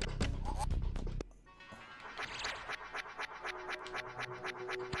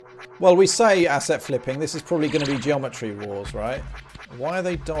 Well, we say asset flipping. This is probably going to be geometry wars, right? Why are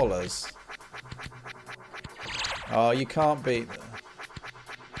they dollars? Oh, you can't beat them.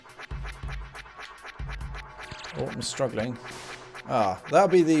 Oh, I'm struggling. Ah, that'll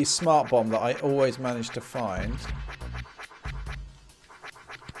be the smart bomb that I always manage to find.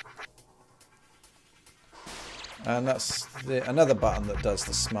 And that's another button that does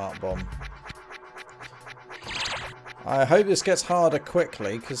the smart bomb. I hope this gets harder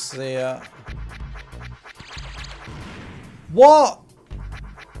quickly, because the... What?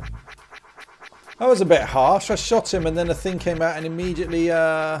 That was a bit harsh. I shot him and then a thing came out and immediately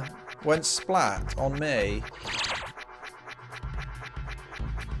went splat on me.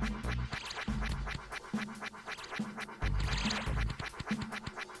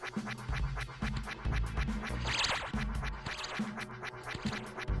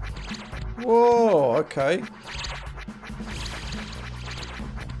 Whoa, okay.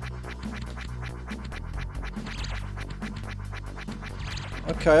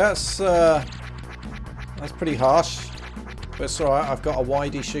 Okay, that's pretty harsh, but it's alright. I've got a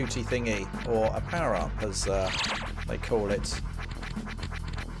widey shooty thingy, or a power up as they call it.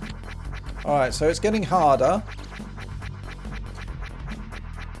 Alright, so it's getting harder.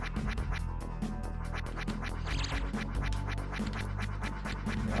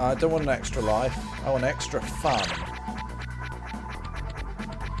 I don't want an extra life, I want extra fun.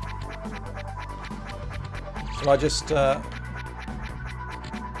 Shall I just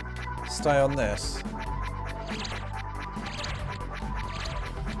stay on this?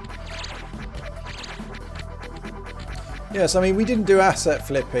 Yes, I mean, we didn't do asset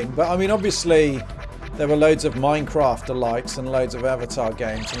flipping, but I mean, obviously there were loads of Minecraft alikes and loads of Avatar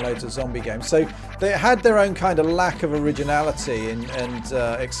games and loads of zombie games, so they had their own kind of lack of originality and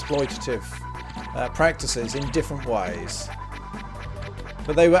exploitative practices in different ways,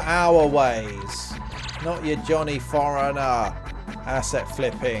 but they were our ways, not your Johnny Foreigner asset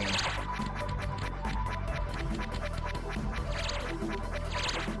flipping.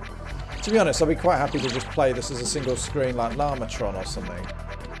 To be honest, I'd be quite happy to just play this as a single screen like Lamatron or something.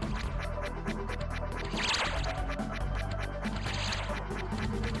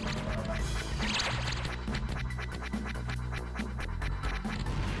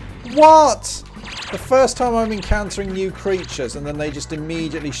 What? The first time I'm encountering new creatures and then they just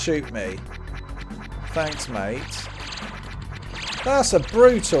immediately shoot me. Thanks, mate. That's a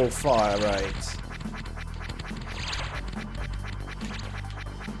brutal fire rate.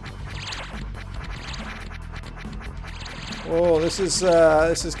 Oh, this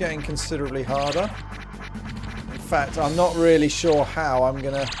is getting considerably harder. In fact, I'm not really sure how I'm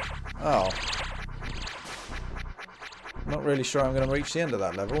gonna... Oh. I'm not really sure I'm gonna reach the end of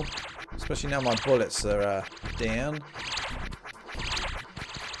that level. Especially now my bullets are down.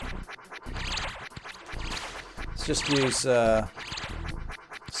 Let's just use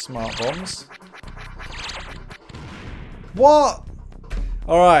smart bombs. What?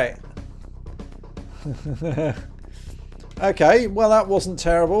 Alright. Okay, well that wasn't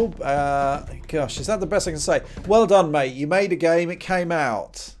terrible. Gosh, is that the best I can say? Well done, mate. You made a game, it came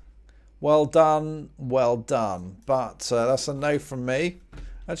out. Well done, well done. But that's a no from me.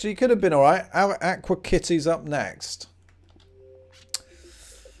 Actually, it could have been alright. Aqua Kitty's up next.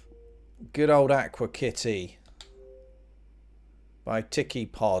 Good old Aqua Kitty. By Tiki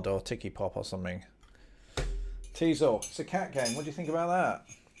Pod or Tiki Pop or something. Teasel. It's a cat game. What do you think about that?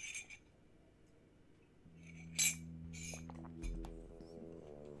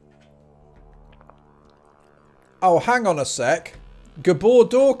 Oh, hang on a sec. Gabor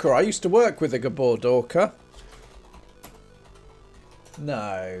Dorker. I used to work with a Gabor Dorker.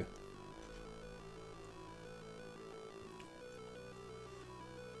 No.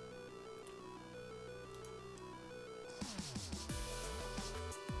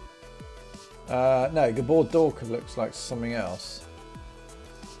 No, Gabor Dorker looks like something else.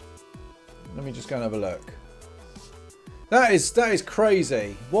 Let me just go and have a look. That is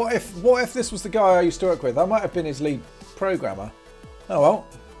crazy. What if this was the guy I used to work with? I might have been his lead programmer. Oh well.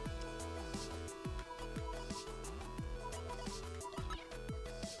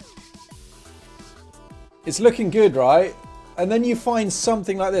 It's looking good, right? And then you find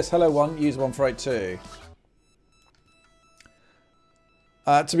something like this. Hello one, use 148.2.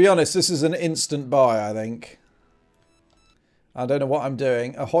 To be honest, this is an instant buy, I think. I don't know what I'm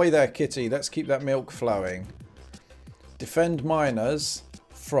doing. Ahoy there, kitty. Let's keep that milk flowing. Defend miners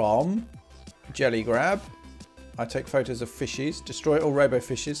from Jelly Grab. I take photos of fishies. Destroy all robo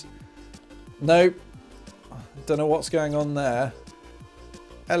fishes. Nope. Don't know what's going on there.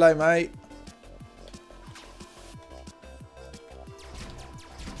 Hello, mate.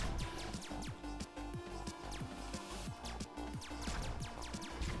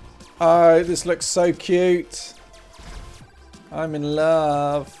 Oh, this looks so cute. I'm in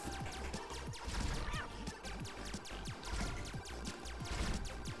love.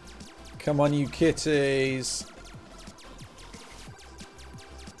 Come on, you kitties.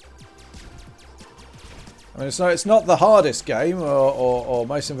 I mean, it's not the hardest game or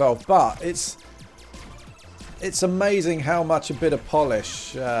most involved, but it's amazing how much a bit of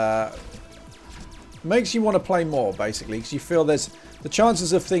polish makes you want to play more, basically, because you feel the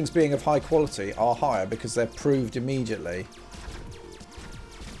chances of things being of high quality are higher because they're proved immediately.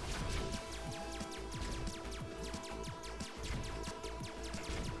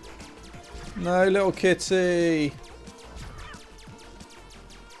 No, little kitty.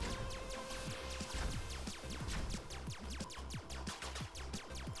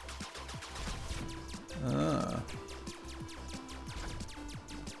 Ah.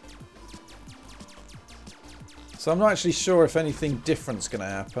 So I'm not actually sure if anything different's going to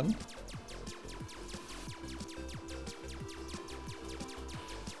happen.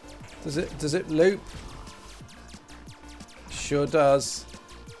 Does it loop? Sure does.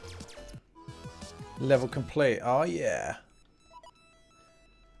 Level complete. Oh yeah.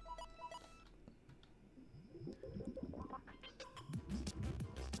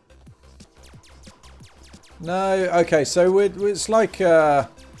 No, okay, so it's like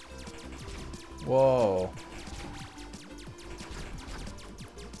whoa.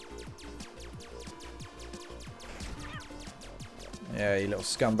 Yeah, you little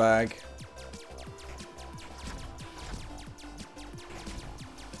scumbag.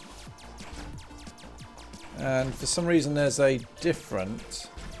 And for some reason there's a different...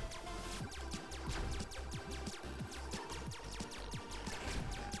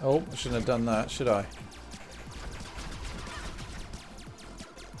 Oh, I shouldn't have done that, should I?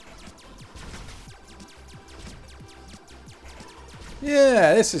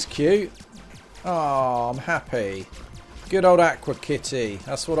 Yeah, this is cute. Oh, I'm happy. Good old Aqua Kitty.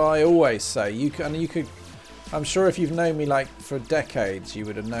 That's what I always say. You could. I'm sure if you've known me like for decades, you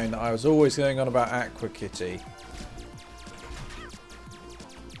would have known that I was always going on about Aqua Kitty.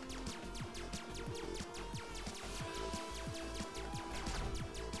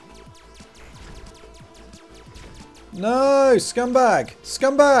 No, scumbag!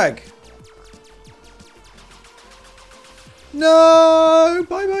 Scumbag! No!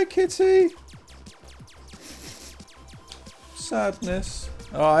 Bye bye, kitty! Sadness.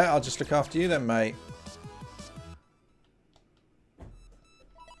 Alright, I'll just look after you then, mate.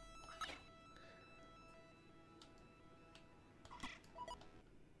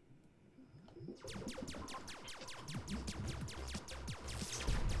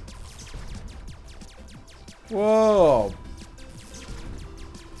 Whoa!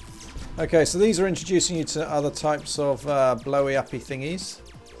 Okay, so these are introducing you to other types of blowy uppy thingies.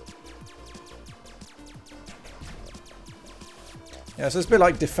 Yeah, so it's a bit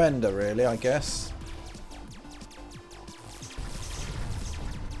like Defender, really, I guess.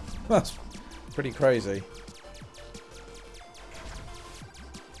 That's pretty crazy.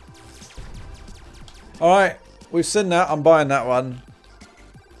 Alright, we've seen that. I'm buying that one.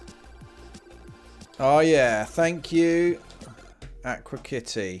 Oh yeah, thank you, Aqua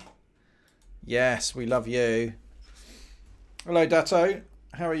Kitty. Yes, we love you. Hello, Datto.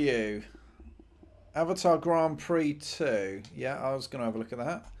 How are you? Avatar Grand Prix 2. Yeah, I was going to have a look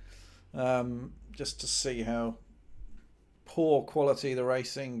at that. Just to see how poor quality the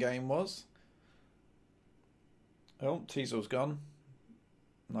racing game was. Oh, Teasel's gone.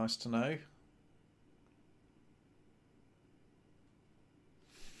 Nice to know.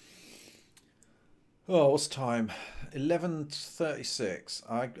 Oh, what's time? 11:36.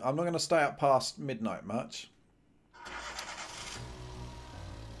 I'm not going to stay up past midnight much.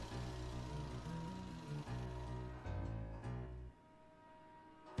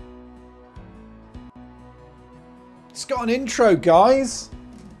 It's got an intro, guys.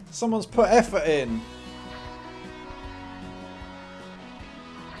 Someone's put effort in.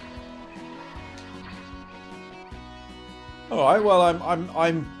 All right. Well,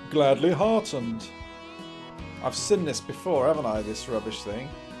 I'm gladly heartened. I've seen this before, haven't I? This rubbish thing.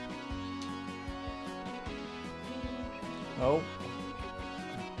 Oh.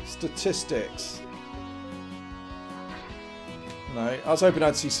 Statistics. No, I was hoping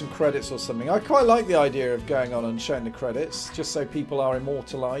I'd see some credits or something. I quite like the idea of going on and showing the credits, just so people are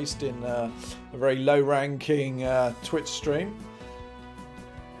immortalised in a very low-ranking Twitch stream.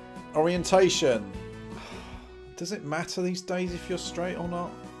 Orientation. Does it matter these days if you're straight or not?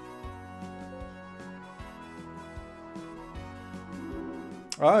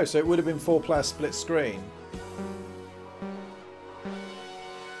 Oh, so it would have been 4-player split screen.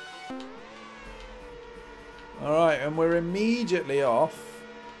 Alright, and we're immediately off.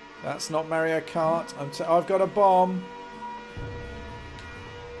 That's not Mario Kart. I've got a bomb.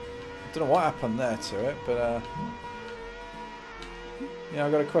 I don't know what happened there to it, but yeah,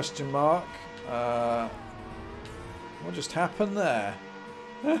 I've got a question mark. What just happened there?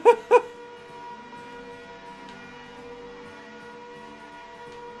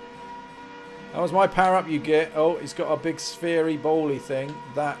 That was my power up you get. Oh, he's got a big spherey bally thing.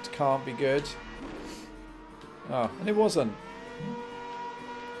 That can't be good. Oh, and it wasn't.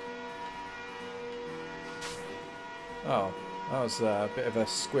 Oh, that was a bit of a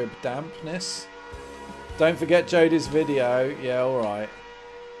squib dampness. Don't forget Jodie's video. Yeah, alright.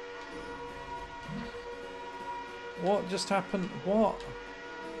 What just happened? What?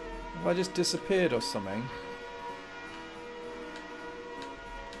 Have I just disappeared or something?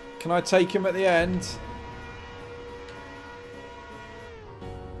 Can I take him at the end?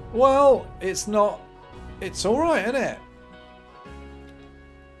 Well, it's not... It's alright, isn't it?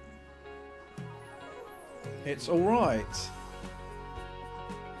 It's alright.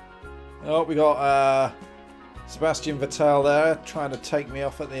 Oh, we got Sebastian Vettel there trying to take me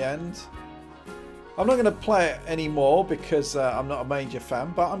off at the end. I'm not going to play it anymore because I'm not a major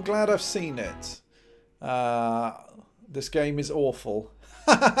fan, but I'm glad I've seen it. This game is awful.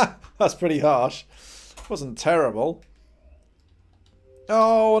 That's pretty harsh. Wasn't terrible.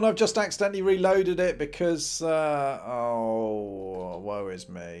 Oh, and I've just accidentally reloaded it because... oh, woe is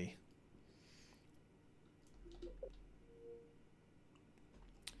me.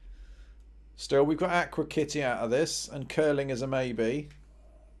 Still, we've got Aqua Kitty out of this, and curling is a maybe.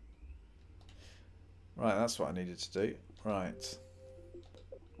 Right, that's what I needed to do. Right.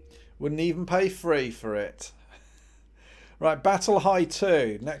 Wouldn't even pay free for it. Right, Battle High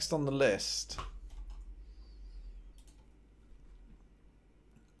 2, next on the list.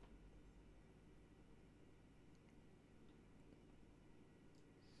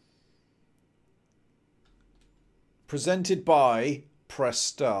 Presented by Press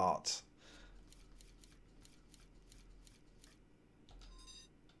Start.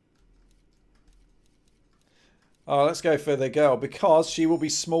 Oh, let's go for the girl because she will be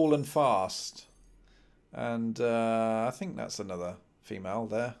small and fast. And I think that's another female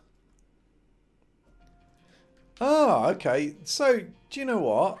there. Oh, okay. So, do you know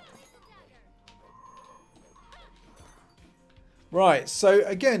what? Right. So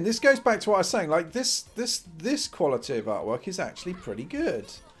again, this goes back to what I was saying. Like this quality of artwork is actually pretty good.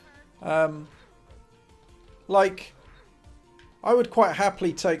 Like, I would quite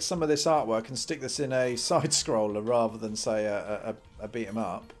happily take some of this artwork and stick this in a side scroller rather than say a beat 'em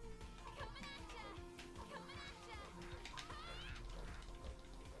up.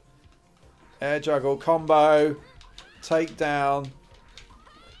 Air juggle combo, takedown,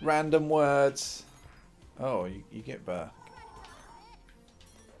 random words. Oh, you get back.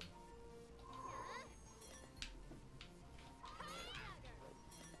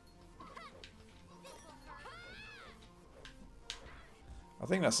 I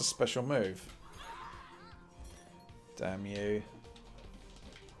think that's a special move. Damn you.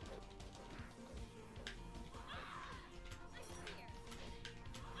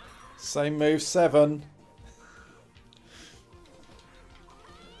 Same move, 7.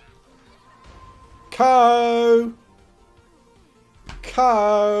 Co!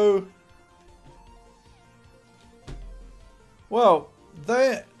 Well,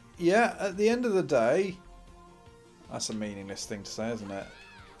 yeah, at the end of the day, that's a meaningless thing to say, isn't it?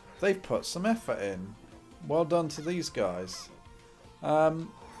 They've put some effort in. Well done to these guys. Oh,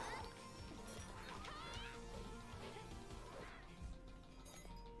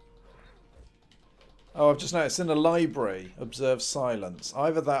 I've just noticed in the library, observe silence.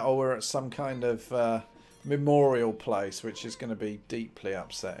 Either that or we're at some kind of memorial place, which is going to be deeply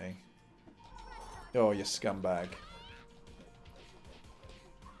upsetting. Oh, you scumbag.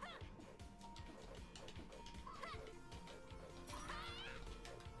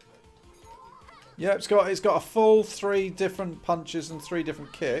 Yeah, it's got a full 3 different punches and 3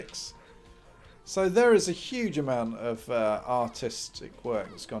 different kicks. So there is a huge amount of artistic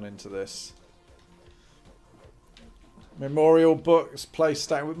work that's gone into this. Memorial books placed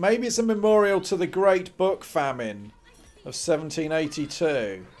down. Maybe it's a memorial to the Great Book Famine of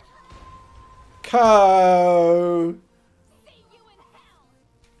 1782. Co!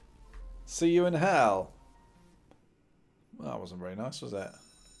 See you in hell. Well, that wasn't very nice, was it?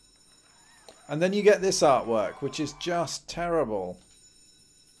 And then you get this artwork, which is just terrible.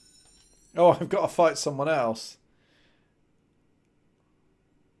 Oh, I've got to fight someone else.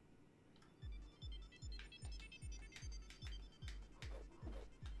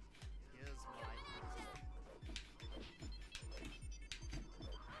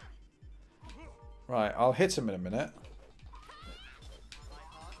 Right, I'll hit him in a minute.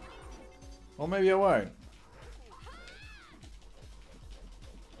 Or maybe I won't.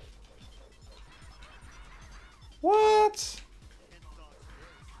 What?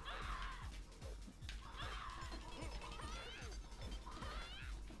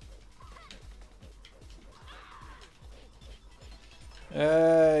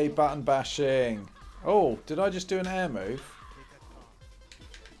 Hey, button bashing. Oh, did I just do an air move?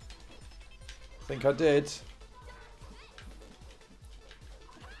 I think I did.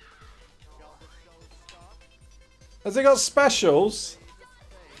 Has it got specials?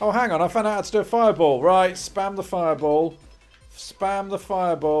 Oh, hang on. I found out how to do a fireball. Right, spam the fireball. Spam the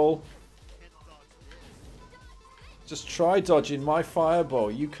fireball. Just try dodging my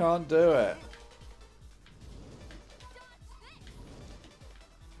fireball. You can't do it.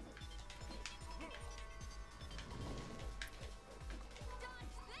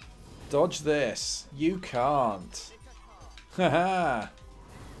 Dodge this. You can't. Haha.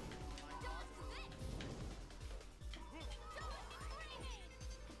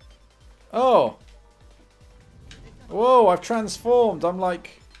 Oh. Whoa, I've transformed. I'm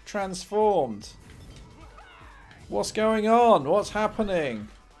like transformed. What's going on? What's happening?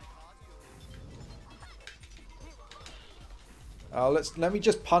 Oh, let me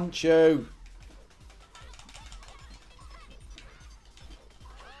just punch you.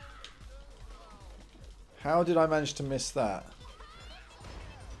 How did I manage to miss that?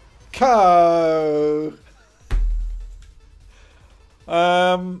 Co.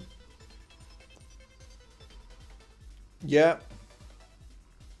 Yeah.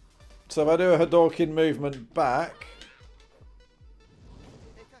 So if I do a Hadouken movement back.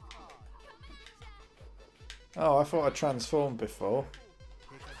 Oh, I thought I transformed before.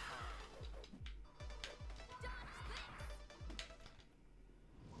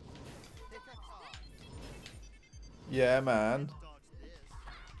 Yeah, man.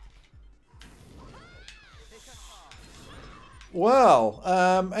 Well,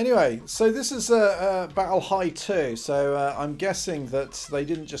 anyway, so this is a Battle High 2, so I'm guessing that they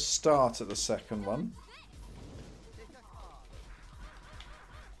didn't just start at the second one.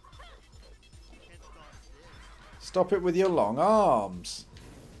 Stop it with your long arms.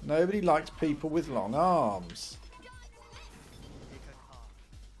 Nobody likes people with long arms.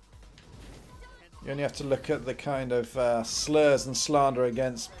 You only have to look at the kind of slurs and slander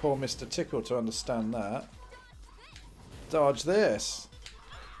against poor Mr. Tickle to understand that. Dodge this.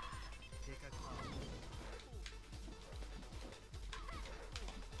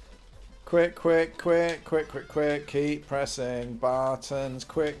 Quick, quick, quick, quick, quick, quick. Keep pressing buttons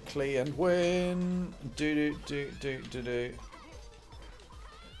quickly and win. Do, do, do, do, do, do.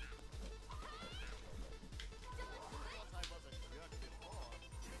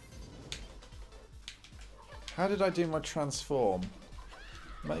 How did I do my transform?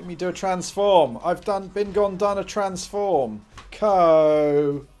 Make me do a transform. I've done a transform.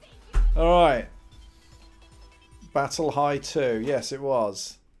 Co. Alright. Battle High 2. Yes, it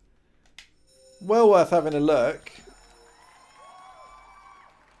was. Well worth having a look.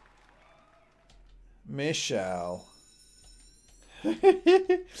 Michelle. And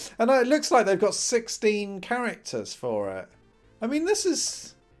it looks like they've got 16 characters for it. I mean, this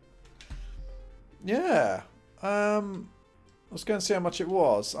is... Yeah. Let's go and see how much it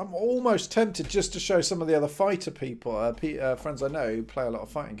was. I'm almost tempted just to show some of the other fighter people, friends I know who play a lot of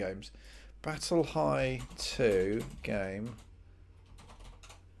fighting games. Battle High 2 game.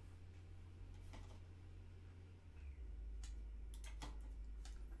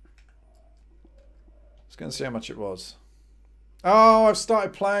 Let's go and see how much it was. Oh, I've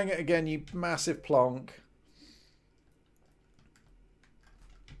started playing it again, you massive plonk.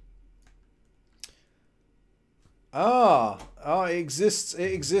 It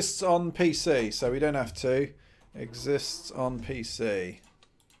exists on PC, so we don't have to. Exists on PC.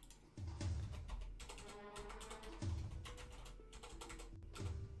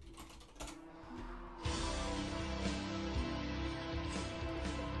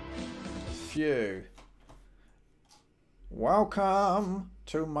 Phew. Welcome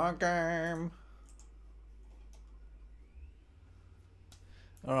to my game.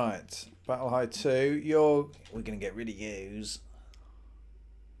 Alright, Battle High 2. We're gonna get rid of yous.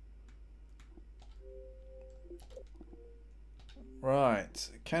 Right.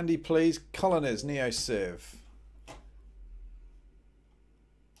 Candy please. Colonies, Neo Civ.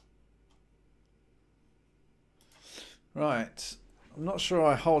 Right. I'm not sure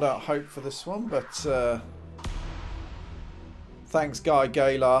I hold out hope for this one, but thanks, Guy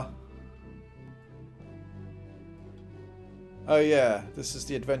Gaylor. Oh yeah, this is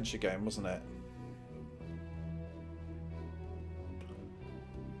the adventure game, wasn't it?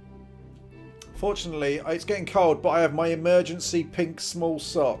 Fortunately, it's getting cold, but I have my emergency pink small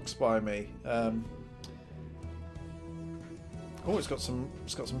socks by me. Oh, it's got some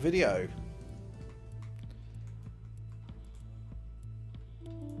video.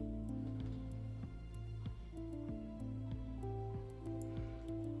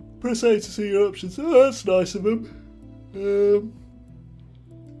 Press A to see your options. Oh, that's nice of them.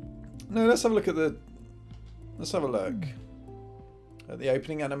 No, let's have a look at the. Let's have a look at the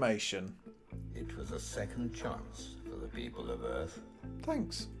opening animation. It was a second chance for the people of Earth.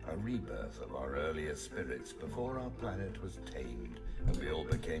 Thanks. A rebirth of our earlier spirits before our planet was tamed and we all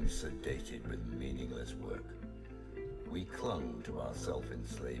became sedated with meaningless work. We clung to our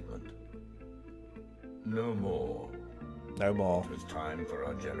self-enslavement. No more. No more. It was time for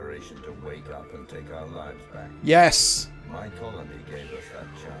our generation to wake up and take our lives back. Yes! My colony gave us that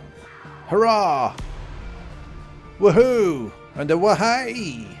chance. Hurrah! Woohoo! And a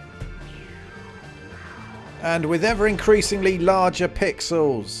wahey! And with ever increasingly larger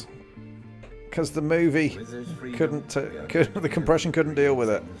pixels. Because the movie couldn't, the compression couldn't deal with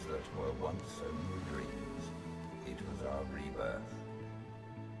it. That were once only dreams. It was our rebirth.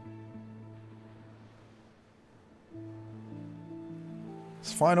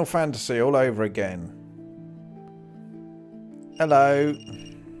 It's Final Fantasy all over again. Hello.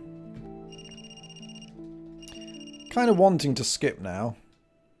 Kind of wanting to skip now.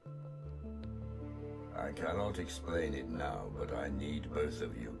 I cannot explain it now, but I need both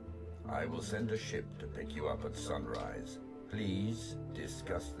of you. I will send a ship to pick you up at sunrise. Please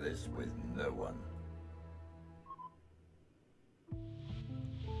discuss this with no one.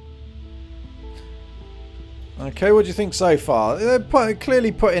 Okay, what do you think so far? They're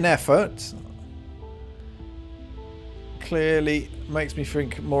clearly put in effort. Clearly makes me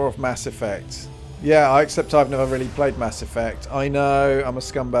think more of Mass Effect. Yeah, except I've never really played Mass Effect. I know, I'm a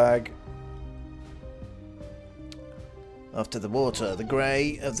scumbag. After the water, the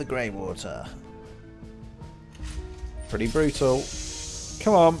grey of the grey water. Pretty brutal.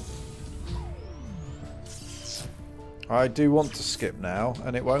 Come on. I do want to skip now,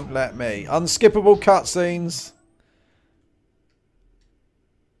 and it won't let me. Unskippable cutscenes.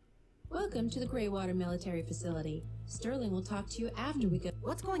 Welcome to the Greywater Military Facility. Sterling will talk to you after we go.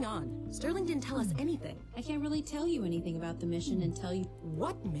 What's going on? Sterling didn't tell us anything. I can't really tell you anything about the mission until you...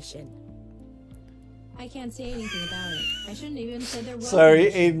 What mission? I can't say anything about it. I shouldn't even say there was So a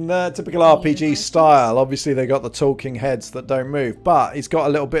mission. in typical RPG style, obviously they got the talking heads that don't move, but it's got a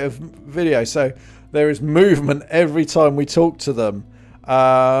little bit of video, so there is movement every time we talk to them.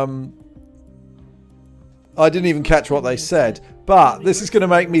 I didn't even catch what they said, but this is going to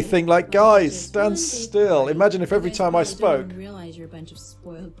make me think like, guys, stand still. Imagine if every time I spoke. Don't realize you're a bunch of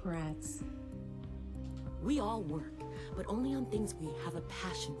spoiled brats. We all work, but only on things we have a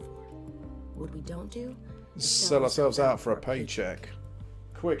passion for. What we don't do is Sell ourselves out for a paycheck.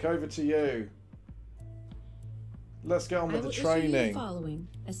 Quick, over to you. let's get on I with will the issue you the training. following: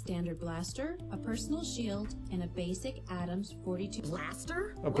 a standard blaster, a personal shield, and a basic Adams 42.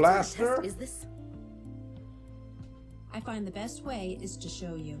 Blaster? A What blaster? sort of test is this? I find the best way is to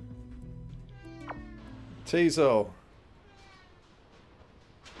show you. Teasel.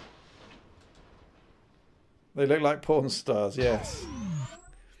 They look like porn stars, yes.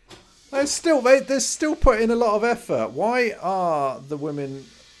 They're still putting a lot of effort. Why are the women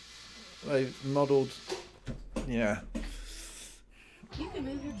they've modelled? Yeah. You can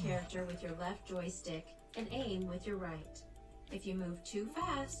move your character with your left joystick and aim with your right. If you move too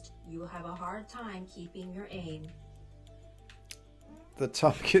fast, you will have a hard time keeping your aim. The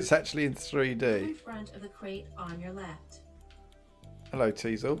target is actually in In 3D. front of the crate on your left. Hello,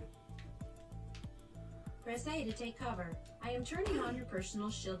 Teasel. Press A to take cover. I am turning on your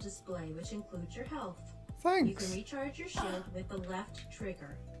personal shield display, which includes your health. You Thanks. can recharge your shield with the left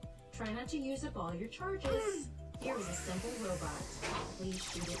trigger. Try not to use up all your charges. Here is a simple robot. Please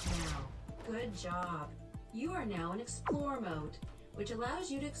shoot it now. Good job. You are now in Explore mode, which allows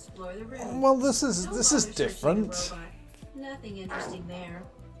you to explore the room. Well, this is Don't this bother is searching the different. robot. Nothing interesting there.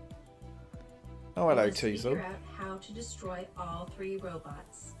 Oh, hello, Let's Teasel. figure out how to destroy all 3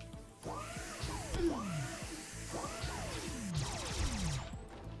 robots.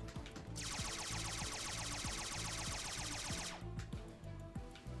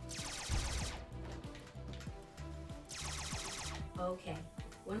 Okay,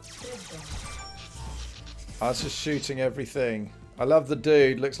 what's good job? I was just shooting everything. I love the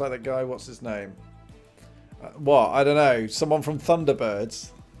dude. Looks like that guy. What's his name? What? I don't know. Someone from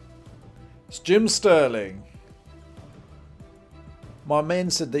Thunderbirds. It's Jim Sterling. My men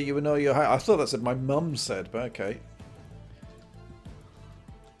said that you would know your height. I thought that said my mum said, but okay.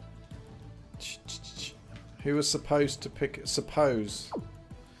 Who was supposed to pick? Suppose.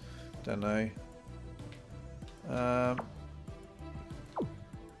 Don't know.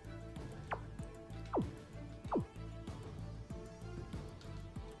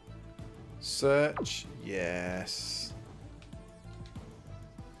 Search. Yes.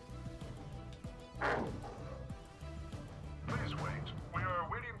 Please wait. We are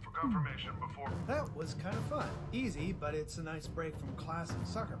waiting for confirmation before... That was kind of fun. Easy, but it's a nice break from class and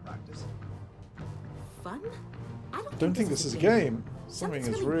soccer practice. Fun? I Don't think this is a game. Something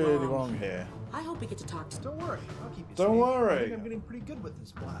Something's is gonna be really wrong. wrong here. I hope we get to talk to... Don't worry, I'll keep you Don't safe. worry. I think I'm getting pretty good with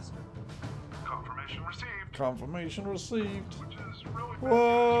this blaster. Confirmation received, Confirmation received. which is really bad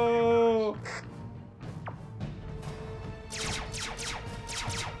Whoa!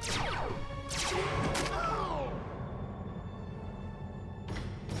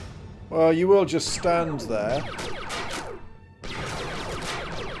 Well, you will just stand there.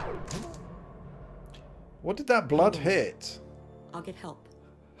 What did that blood hit? I'll get help.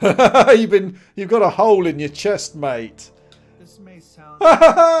 You've got a hole in your chest, mate. This may sound...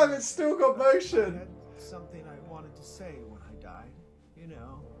 It's still got I motion. had something I wanted to say when I died. You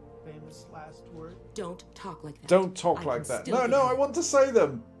know, famous last word. Don't talk like that. Don't talk I like can that. still No, get no, I help. want to say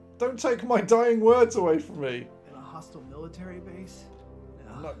them. Don't take my dying words away from me. In a hostile military base?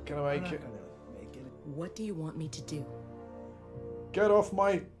 No, I'm not gonna I'm make not it. gonna make it. What do you want me to do? Get off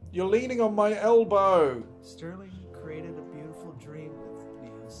my... You're leaning on my elbow. Sterling created a beautiful dream with me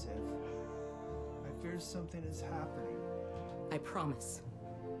and Sif. I fear something is happening. I promise.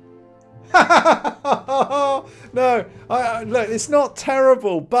 No, look, it's not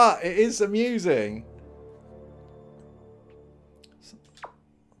terrible, but it is amusing.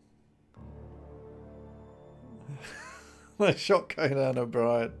 The shot Conan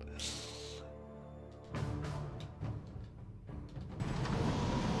O'Brien.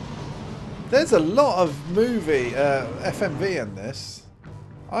 There's a lot of movie FMV in this.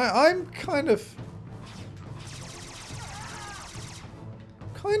 I'm kind of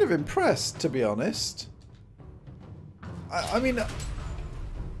impressed, to be honest. I mean,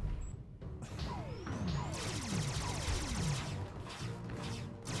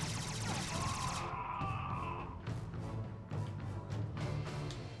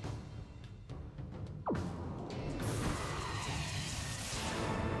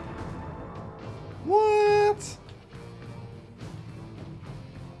 what?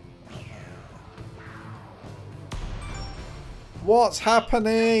 What's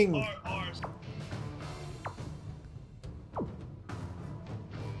happening?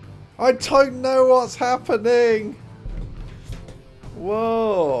 I don't know what's happening.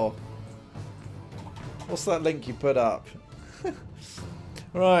 Whoa. What's that link you put up?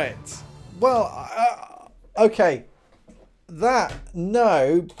 Right. Well, okay. That,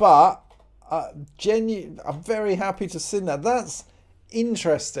 no, but I'm very happy to see that. That's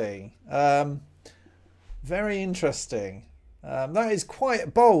interesting. Very interesting. That is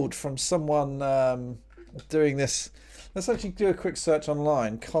quite bold from someone doing this. Let's actually do a quick search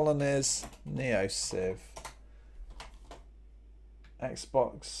online. Colonies Neo Civ.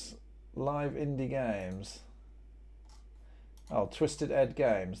 Xbox Live Indie Games. Oh, Twisted Ed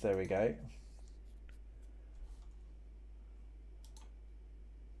Games. There we go.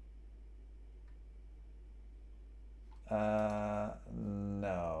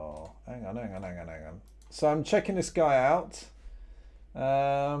 No. Hang on. So I'm checking this guy out.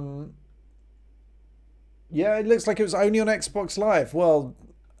 Yeah, it looks like it was only on Xbox Live. Well,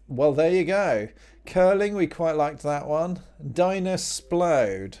 there you go. Curling, we quite liked that one.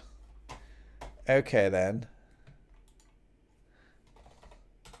 Dynasplode. Okay then.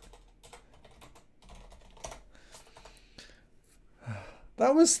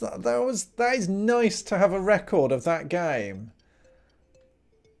 That is nice to have a record of that game.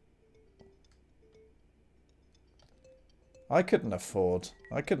 I couldn't afford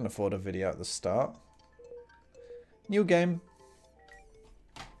a video at the start. New game.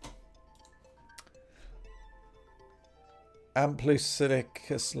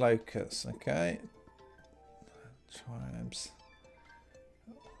 Amplusilicus locus. Okay. Tribes.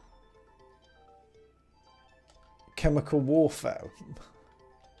 Chemical warfare.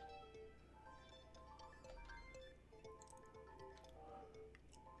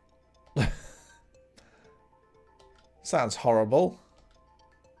 Sounds horrible.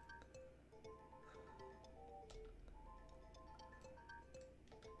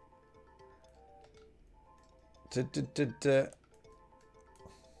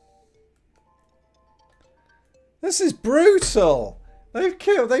 This is brutal.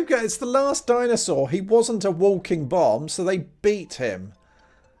 It's the last dinosaur. He wasn't a walking bomb, so they beat him.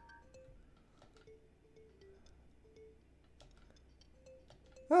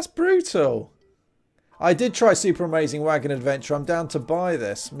 That's brutal. I did try Super Amazing Wagon Adventure. I'm down to buy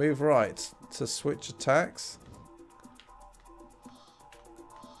this. Move right to switch attacks.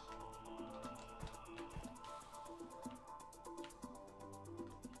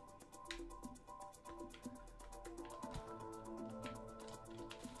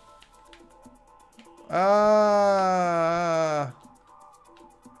 Ah.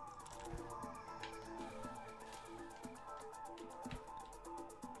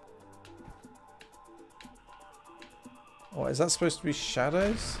 What, is that supposed to be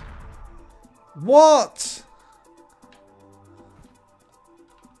shadows? What?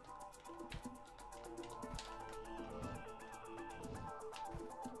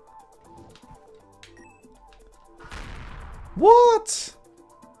 What?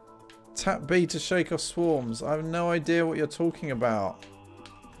 Tap B to shake off swarms. I have no idea what you're talking about.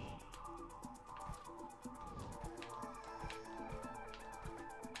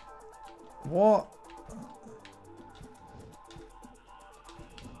 What?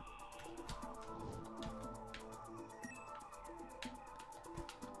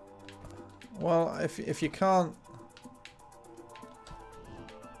 Well, if you can't...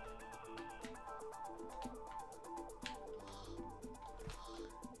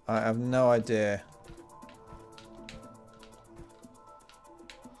 I have no idea.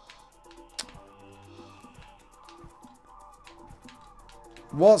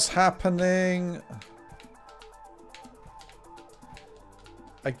 What's happening?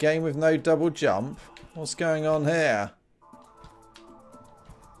 A game with no double jump? What's going on here?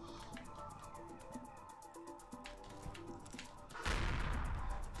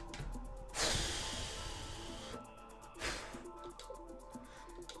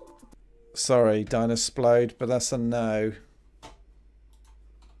 Sorry, Dynasplode, but that's a no.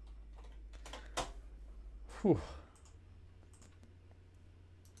 Whew.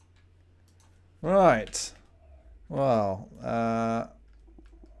 Right. Well,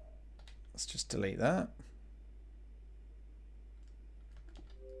 let's just delete that.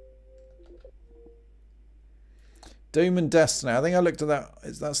 Doom and Destiny. I think I looked at that.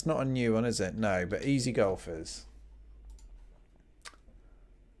 That's not a new one, is it? No, but Easy Golf is.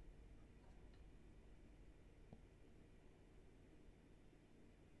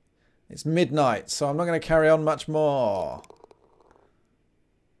 It's midnight, so I'm not going to carry on much more.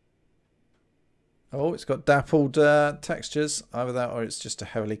 Oh, it's got dappled textures. Either that or it's just a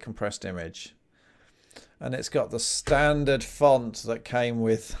heavily compressed image. And it's got the standard font that came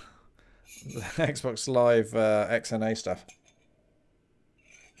with the Xbox Live XNA stuff.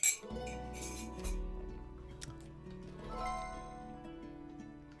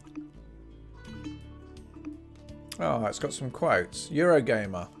 Oh, it's got some quotes.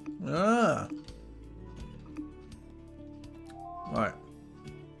 Eurogamer. Ah. Right.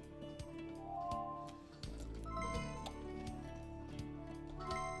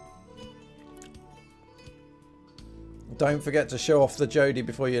 Don't forget to show off the Jodie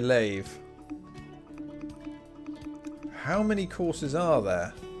before you leave. How many courses are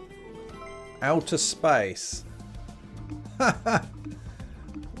there? Outer space.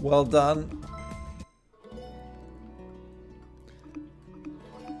 Well done.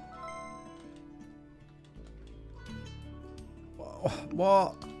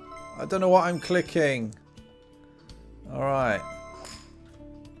 What? I don't know what I'm clicking. Alright.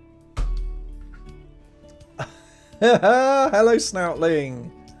 Hello,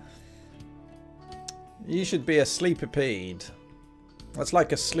 Snoutling. You should be a sleepipede. That's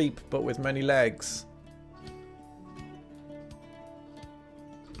like a sleep, but with many legs.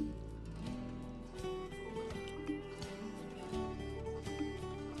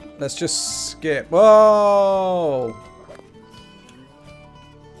 Let's just skip. Whoa!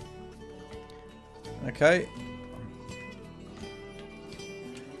 Okay.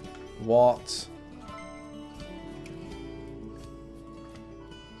 What?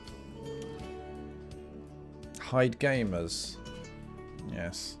 Hide gamers.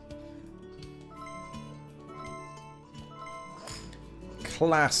 Yes.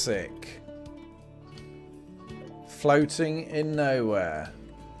 Classic. Floating in nowhere.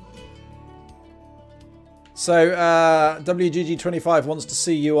 So, WGG25 wants to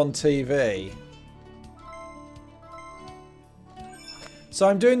see you on TV. So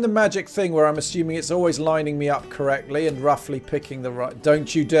I'm doing the magic thing where I'm assuming it's always lining me up correctly and roughly picking the right...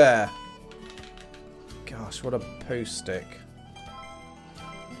 Don't you dare. Gosh, what a poo stick.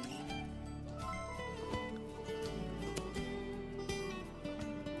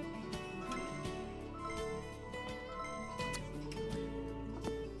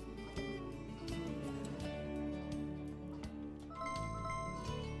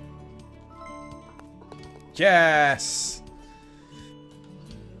 Yes!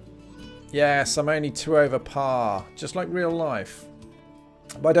 Yes, I'm only 2 over par. Just like real life.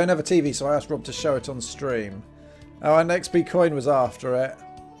 But I don't have a TV, so I asked Rob to show it on stream. Oh, and XB Coin was after it.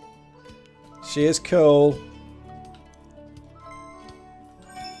 She is cool.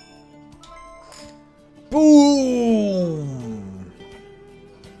 Boom!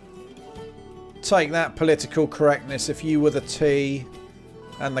 Take that, political correctness. If you were the T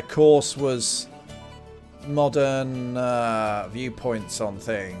and the course was modern viewpoints on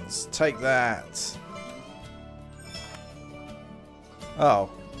things. Take that.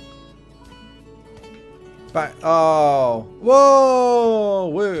 Oh. Back. Oh. Whoa.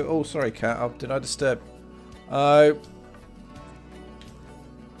 Woo. Oh, sorry, cat. Oh, did I disturb? Oh.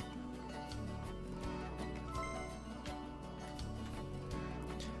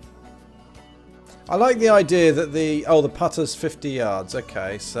 I like the idea that the... Oh, the putter's 50 yards.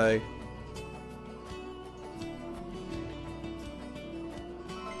 Okay, so...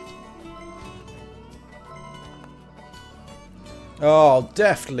 Oh,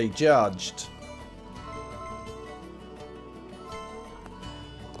 deftly judged.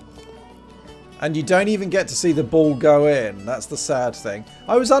 And you don't even get to see the ball go in. That's the sad thing.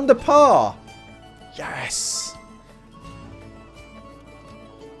 I was under par. Yes.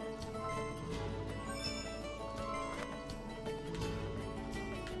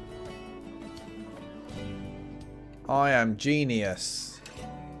 I am genius.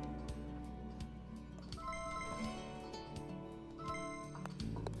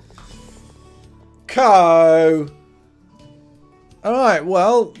 Co. Alright,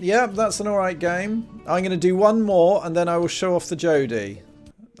 well, yeah, that's an alright game. I'm going to do one more and then I will show off the Jodie.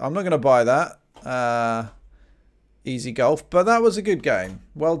 I'm not going to buy that. Easy golf, but that was a good game.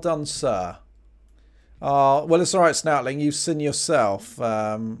 Well done, sir. Well, it's alright, Snoutling. You've seen yourself,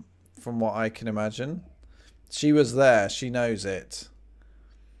 from what I can imagine. She was there. She knows it.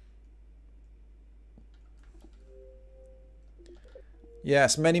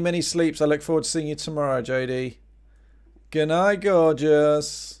 Yes, many, many sleeps. I look forward to seeing you tomorrow, Jodie. Good night,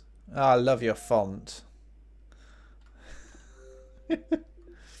 gorgeous. Oh, I love your font.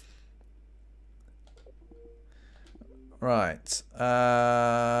 Right.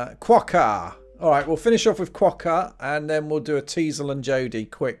 Quokka. Alright, we'll finish off with Quokka and then we'll do a Teasel and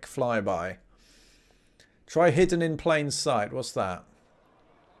Jodie quick flyby. Try hidden in plain sight. What's that?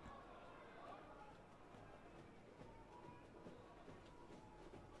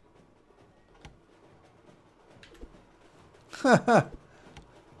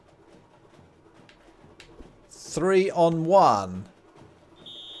 Three on one.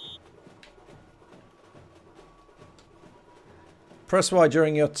 Press Y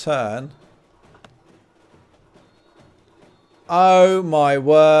during your turn. Oh my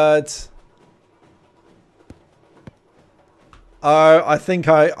word. Oh, I think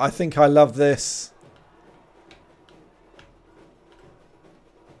I love this.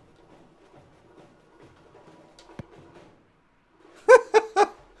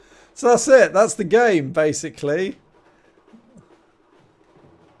 So that's it. That's the game, basically.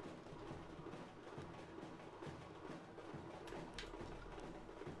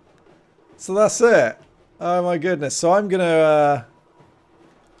 So that's it. Oh my goodness. So I'm going to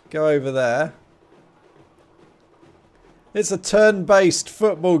go over there. It's a turn-based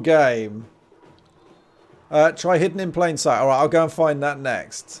football game. Try hidden in plain sight. Alright, I'll go and find that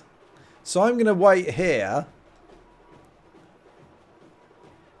next. So I'm going to wait here.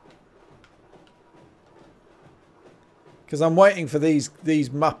 Because I'm waiting for these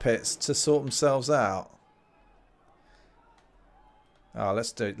Muppets to sort themselves out. Oh,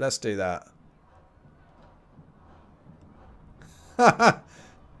 let's do that.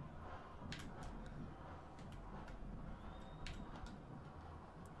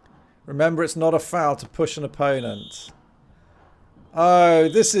 Remember, it's not a foul to push an opponent. Oh,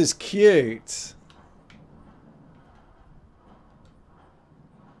 this is cute.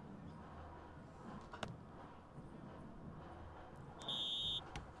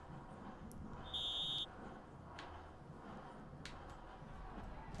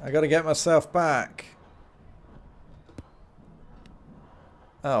 I gotta get myself back.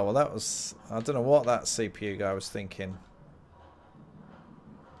 Oh, well that was... I don't know what that CPU guy was thinking.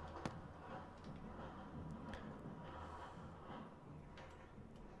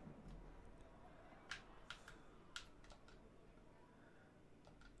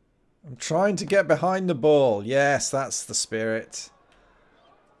 I'm trying to get behind the ball. Yes, that's the spirit.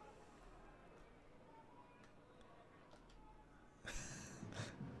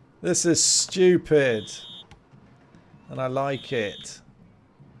 This is stupid. And I like it.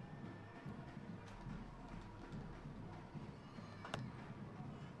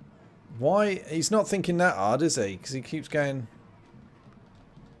 Why? He's not thinking that hard, is he? Because he keeps going...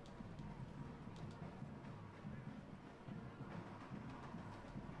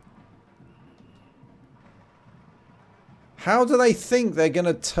 How do they think they're going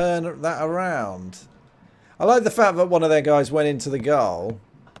to turn that around? I like the fact that one of their guys went into the goal.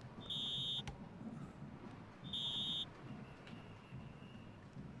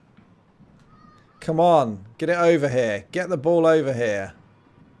 Come on, get it over here. Get the ball over here.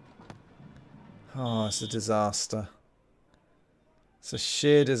 Oh, it's a disaster. It's a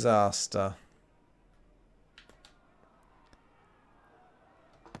sheer disaster.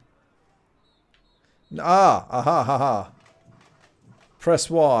 Ah, aha, ha, ha. Press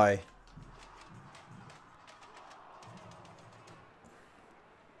Y.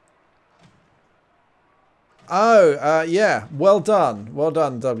 Oh, yeah. Well done. Well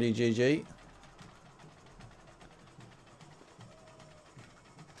done, WGG.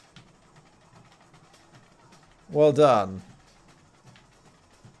 Well done.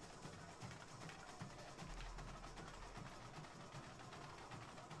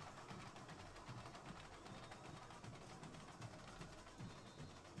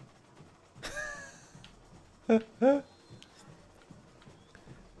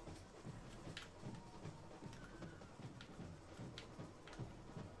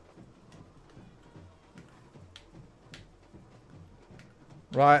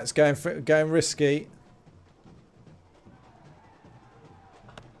 Right, it's going risky.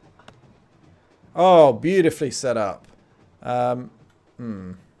 Oh, beautifully set up. Oh,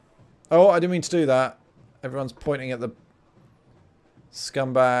 I didn't mean to do that. Everyone's pointing at the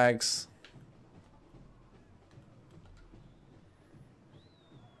scumbags.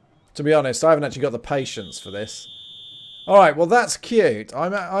 To be honest, I haven't actually got the patience for this. Alright, well that's cute.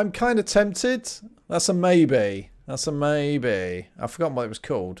 I'm kind of tempted. That's a maybe. That's a maybe. I've forgotten what it was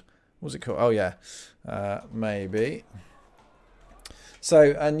called. What was it called? Oh yeah. Maybe.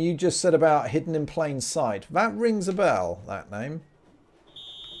 So, and you just said about hidden in plain sight. That rings a bell, that name.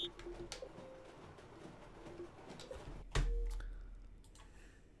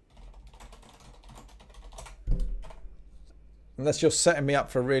 Unless you're setting me up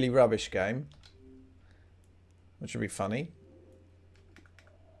for a really rubbish game. Which would be funny.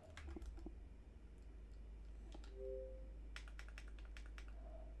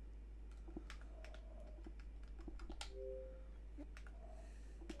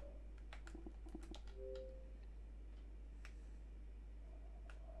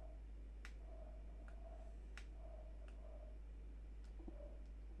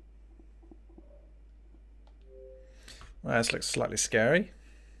 Well, this looks slightly scary.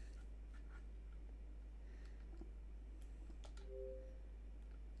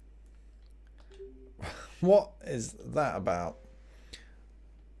 What is that about?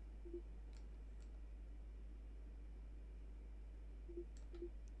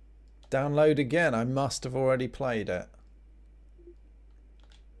 Download again. I must have already played it.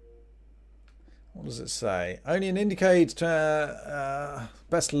 What does it say? Only an indicate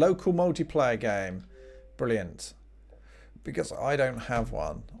best local multiplayer game. Brilliant. Because I don't have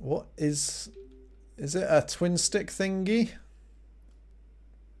one. What is it a twin stick thingy?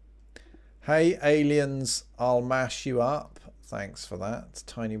 Hey aliens, I'll mash you up. Thanks for that.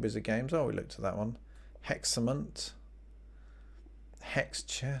 Tiny Wizard Games. Oh, we looked at that one. Hexament. Hex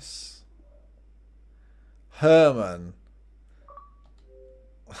Chess. Herman.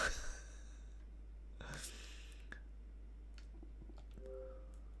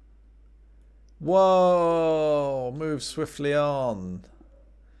 Whoa! Move swiftly on.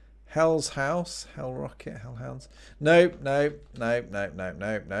 Hell's House? Hell Rocket? Hellhounds? Nope, nope, nope, nope, nope,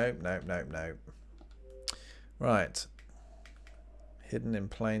 nope, nope, nope, nope, nope. Right. Hidden in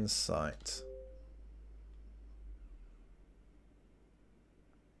plain sight.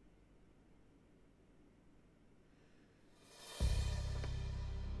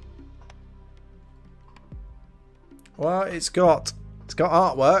 Well, it's got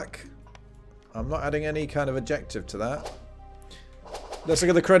artwork. I'm not adding any kind of adjective to that. Let's look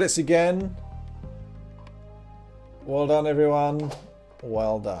at the credits again. Well done, everyone.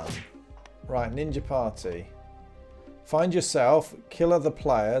 Well done. Right, Ninja Party. Find yourself, kill other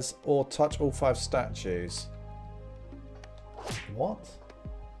players, or touch all 5 statues. What?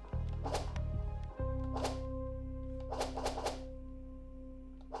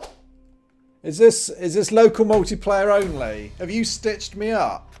 Is this local multiplayer only? Have you stitched me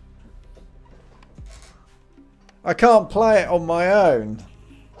up? I can't play it on my own.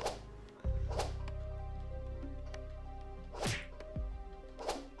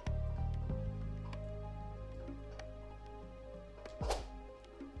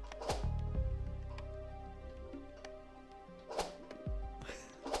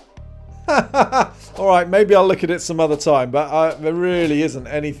 Alright, maybe I'll look at it some other time, but there really isn't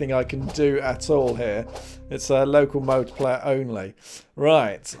anything I can do at all here. It's a local multiplayer only.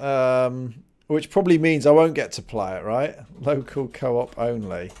 Right, which probably means I won't get to play it, right? Local co-op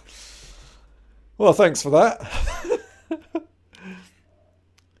only. Well, thanks for that.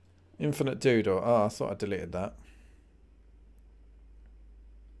 Infinite Doodle. Oh, I thought I deleted that.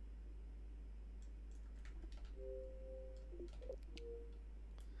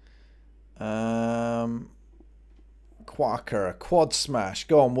 Quacker, Quad Smash.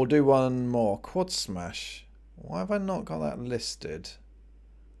 Go on, we'll do one more. Quad Smash. Why have I not got that listed?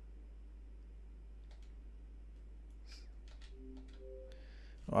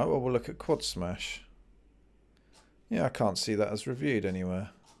 Alright, well, we'll look at Quad Smash. Yeah, I can't see that as reviewed anywhere.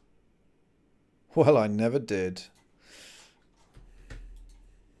 Well, I never did.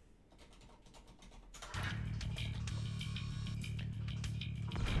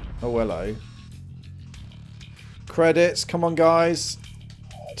 Oh, hello. Credits, come on guys.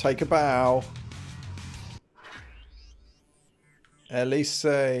 Take a bow. Elise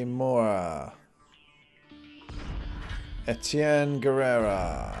Mora. Etienne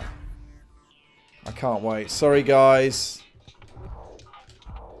Guerrera. I can't wait. Sorry guys.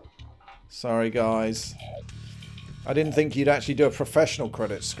 Sorry guys. I didn't think you'd actually do a professional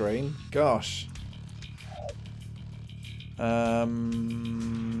credit screen. Gosh.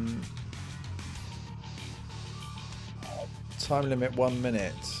 Time limit 1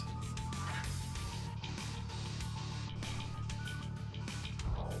 minute.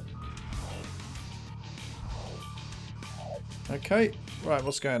 Okay, right,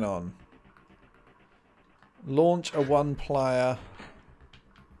 what's going on? Launch a 1-player.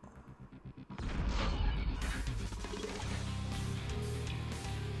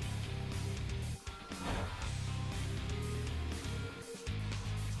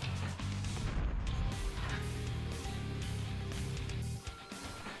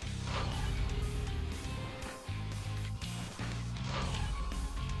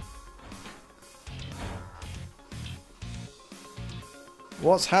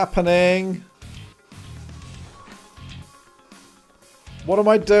 What's happening? What am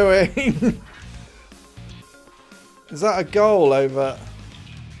I doing? Is that a goal over?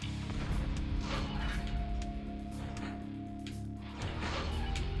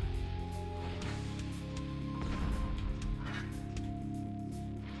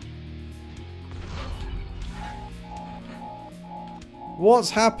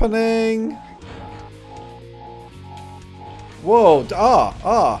 What's happening? Whoa,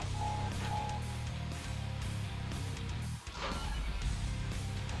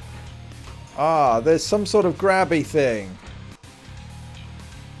 there's some sort of grabby thing.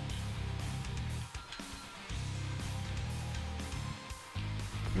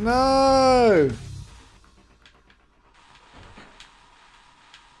 No!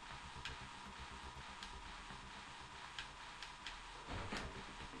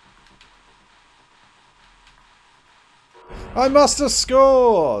 I must have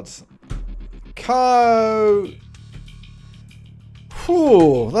scored.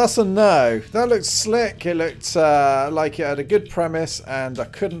 Whew, that's a no. That looked slick. It looked like it had a good premise, and I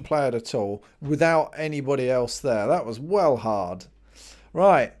couldn't play it at all without anybody else there. That was well hard.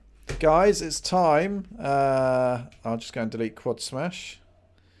 Right, guys, it's time. I'll just go and delete Quad Smash.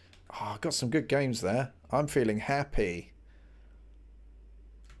 Oh, I've got some good games there. I'm feeling happy.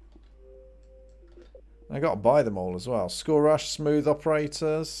 I got to buy them all as well. Score Rush, Smooth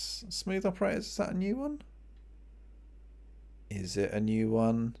Operators. Smooth Operators, is that a new one? Is it a new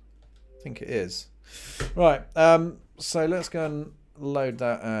one? I think it is. Right, so let's go and load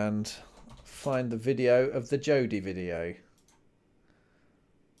that and find the video of the Jody video.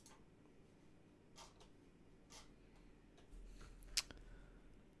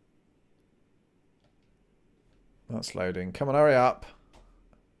 That's loading. Come on, hurry up.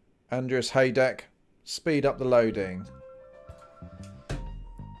 Andreas Haydeck, speed up the loading.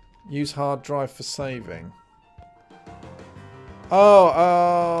 Use hard drive for saving.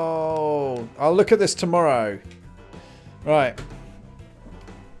 Oh, I'll look at this tomorrow. Right.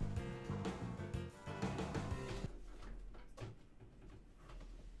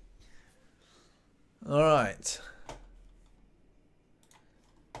 All right.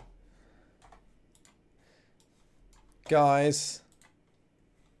 Guys.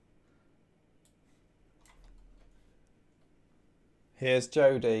 Here's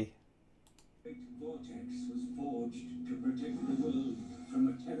Jody. Vortex was forged to protect the world from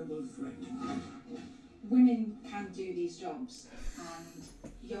a terrible threat. Women can do these jobs, and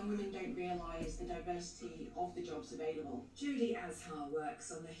young women don't realise the diversity of the jobs available. Jodie Azhar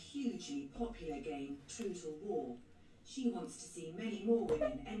works on the hugely popular game Total War. She wants to see many more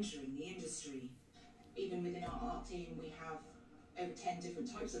women entering the industry. Even within our art team, we have over 10 different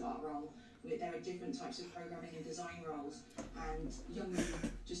types of art role. There are different types of programming and design roles, and young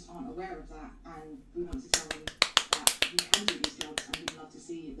women just aren't aware of that, and we want to tell them that you can do these jobs, and we'd love to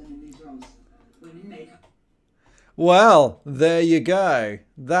see them in these roles. Women make... Well, there you go.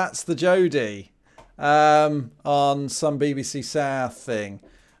 That's the Jody on some BBC South thing.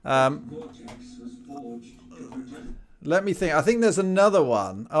 Let me think. I think there's another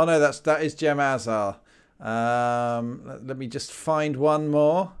one. Oh no, that is Gem Azhar. Let me just find one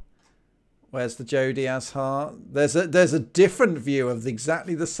more. Where's the Jody Azhar? There's a different view of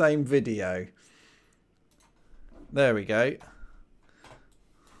exactly the same video. There we go.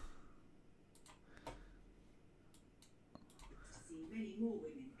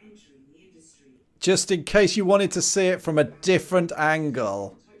 Just in case you wanted to see it from a different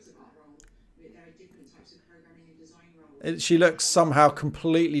angle. She looks somehow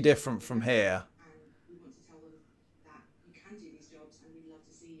completely different from here.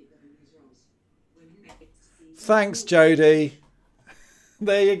 Thanks, Jody.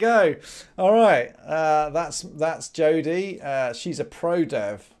 There you go. All right, that's Jody. She's a pro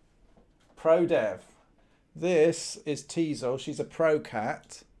dev. This is Teasel. She's a pro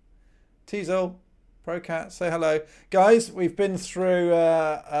cat. Teasel, pro cat, say hello, guys. We've been through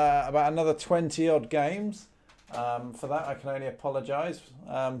about another 20 odd games. For that, I can only apologise.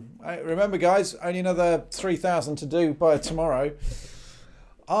 Remember, guys, only another 3,000 to do by tomorrow.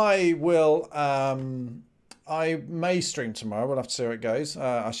 I will. I may stream tomorrow. We'll have to see how it goes.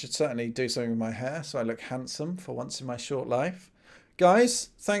 I should certainly do something with my hair so I look handsome for once in my short life.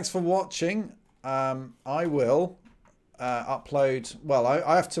 Guys, thanks for watching. I will upload. Well,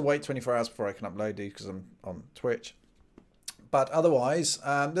 I have to wait 24 hours before I can upload these because I'm on Twitch. But otherwise,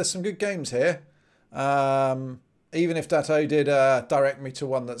 there's some good games here. Even if Datto did direct me to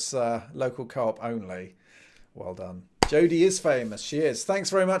one that's local co-op only. Well done. Jodie is famous. She is. Thanks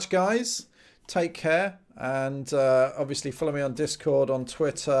very much, guys. Take care. And obviously follow me on Discord, on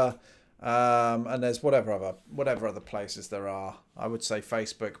Twitter, and there's whatever other places there are. I would say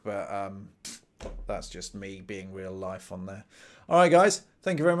Facebook, but that's just me being real life on there. All right, guys.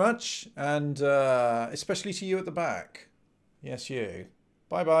 Thank you very much. And especially to you at the back. Yes, you.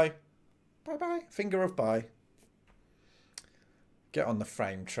 Bye-bye. Bye-bye. Finger of bye. Get on the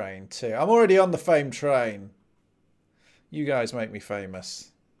fame train too. I'm already on the fame train. You guys make me famous.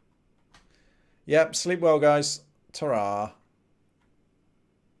 Yep, sleep well, guys. Ta-ra.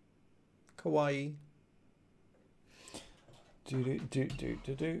 Kawaii.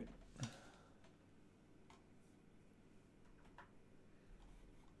 Do-do-do-do-do-do.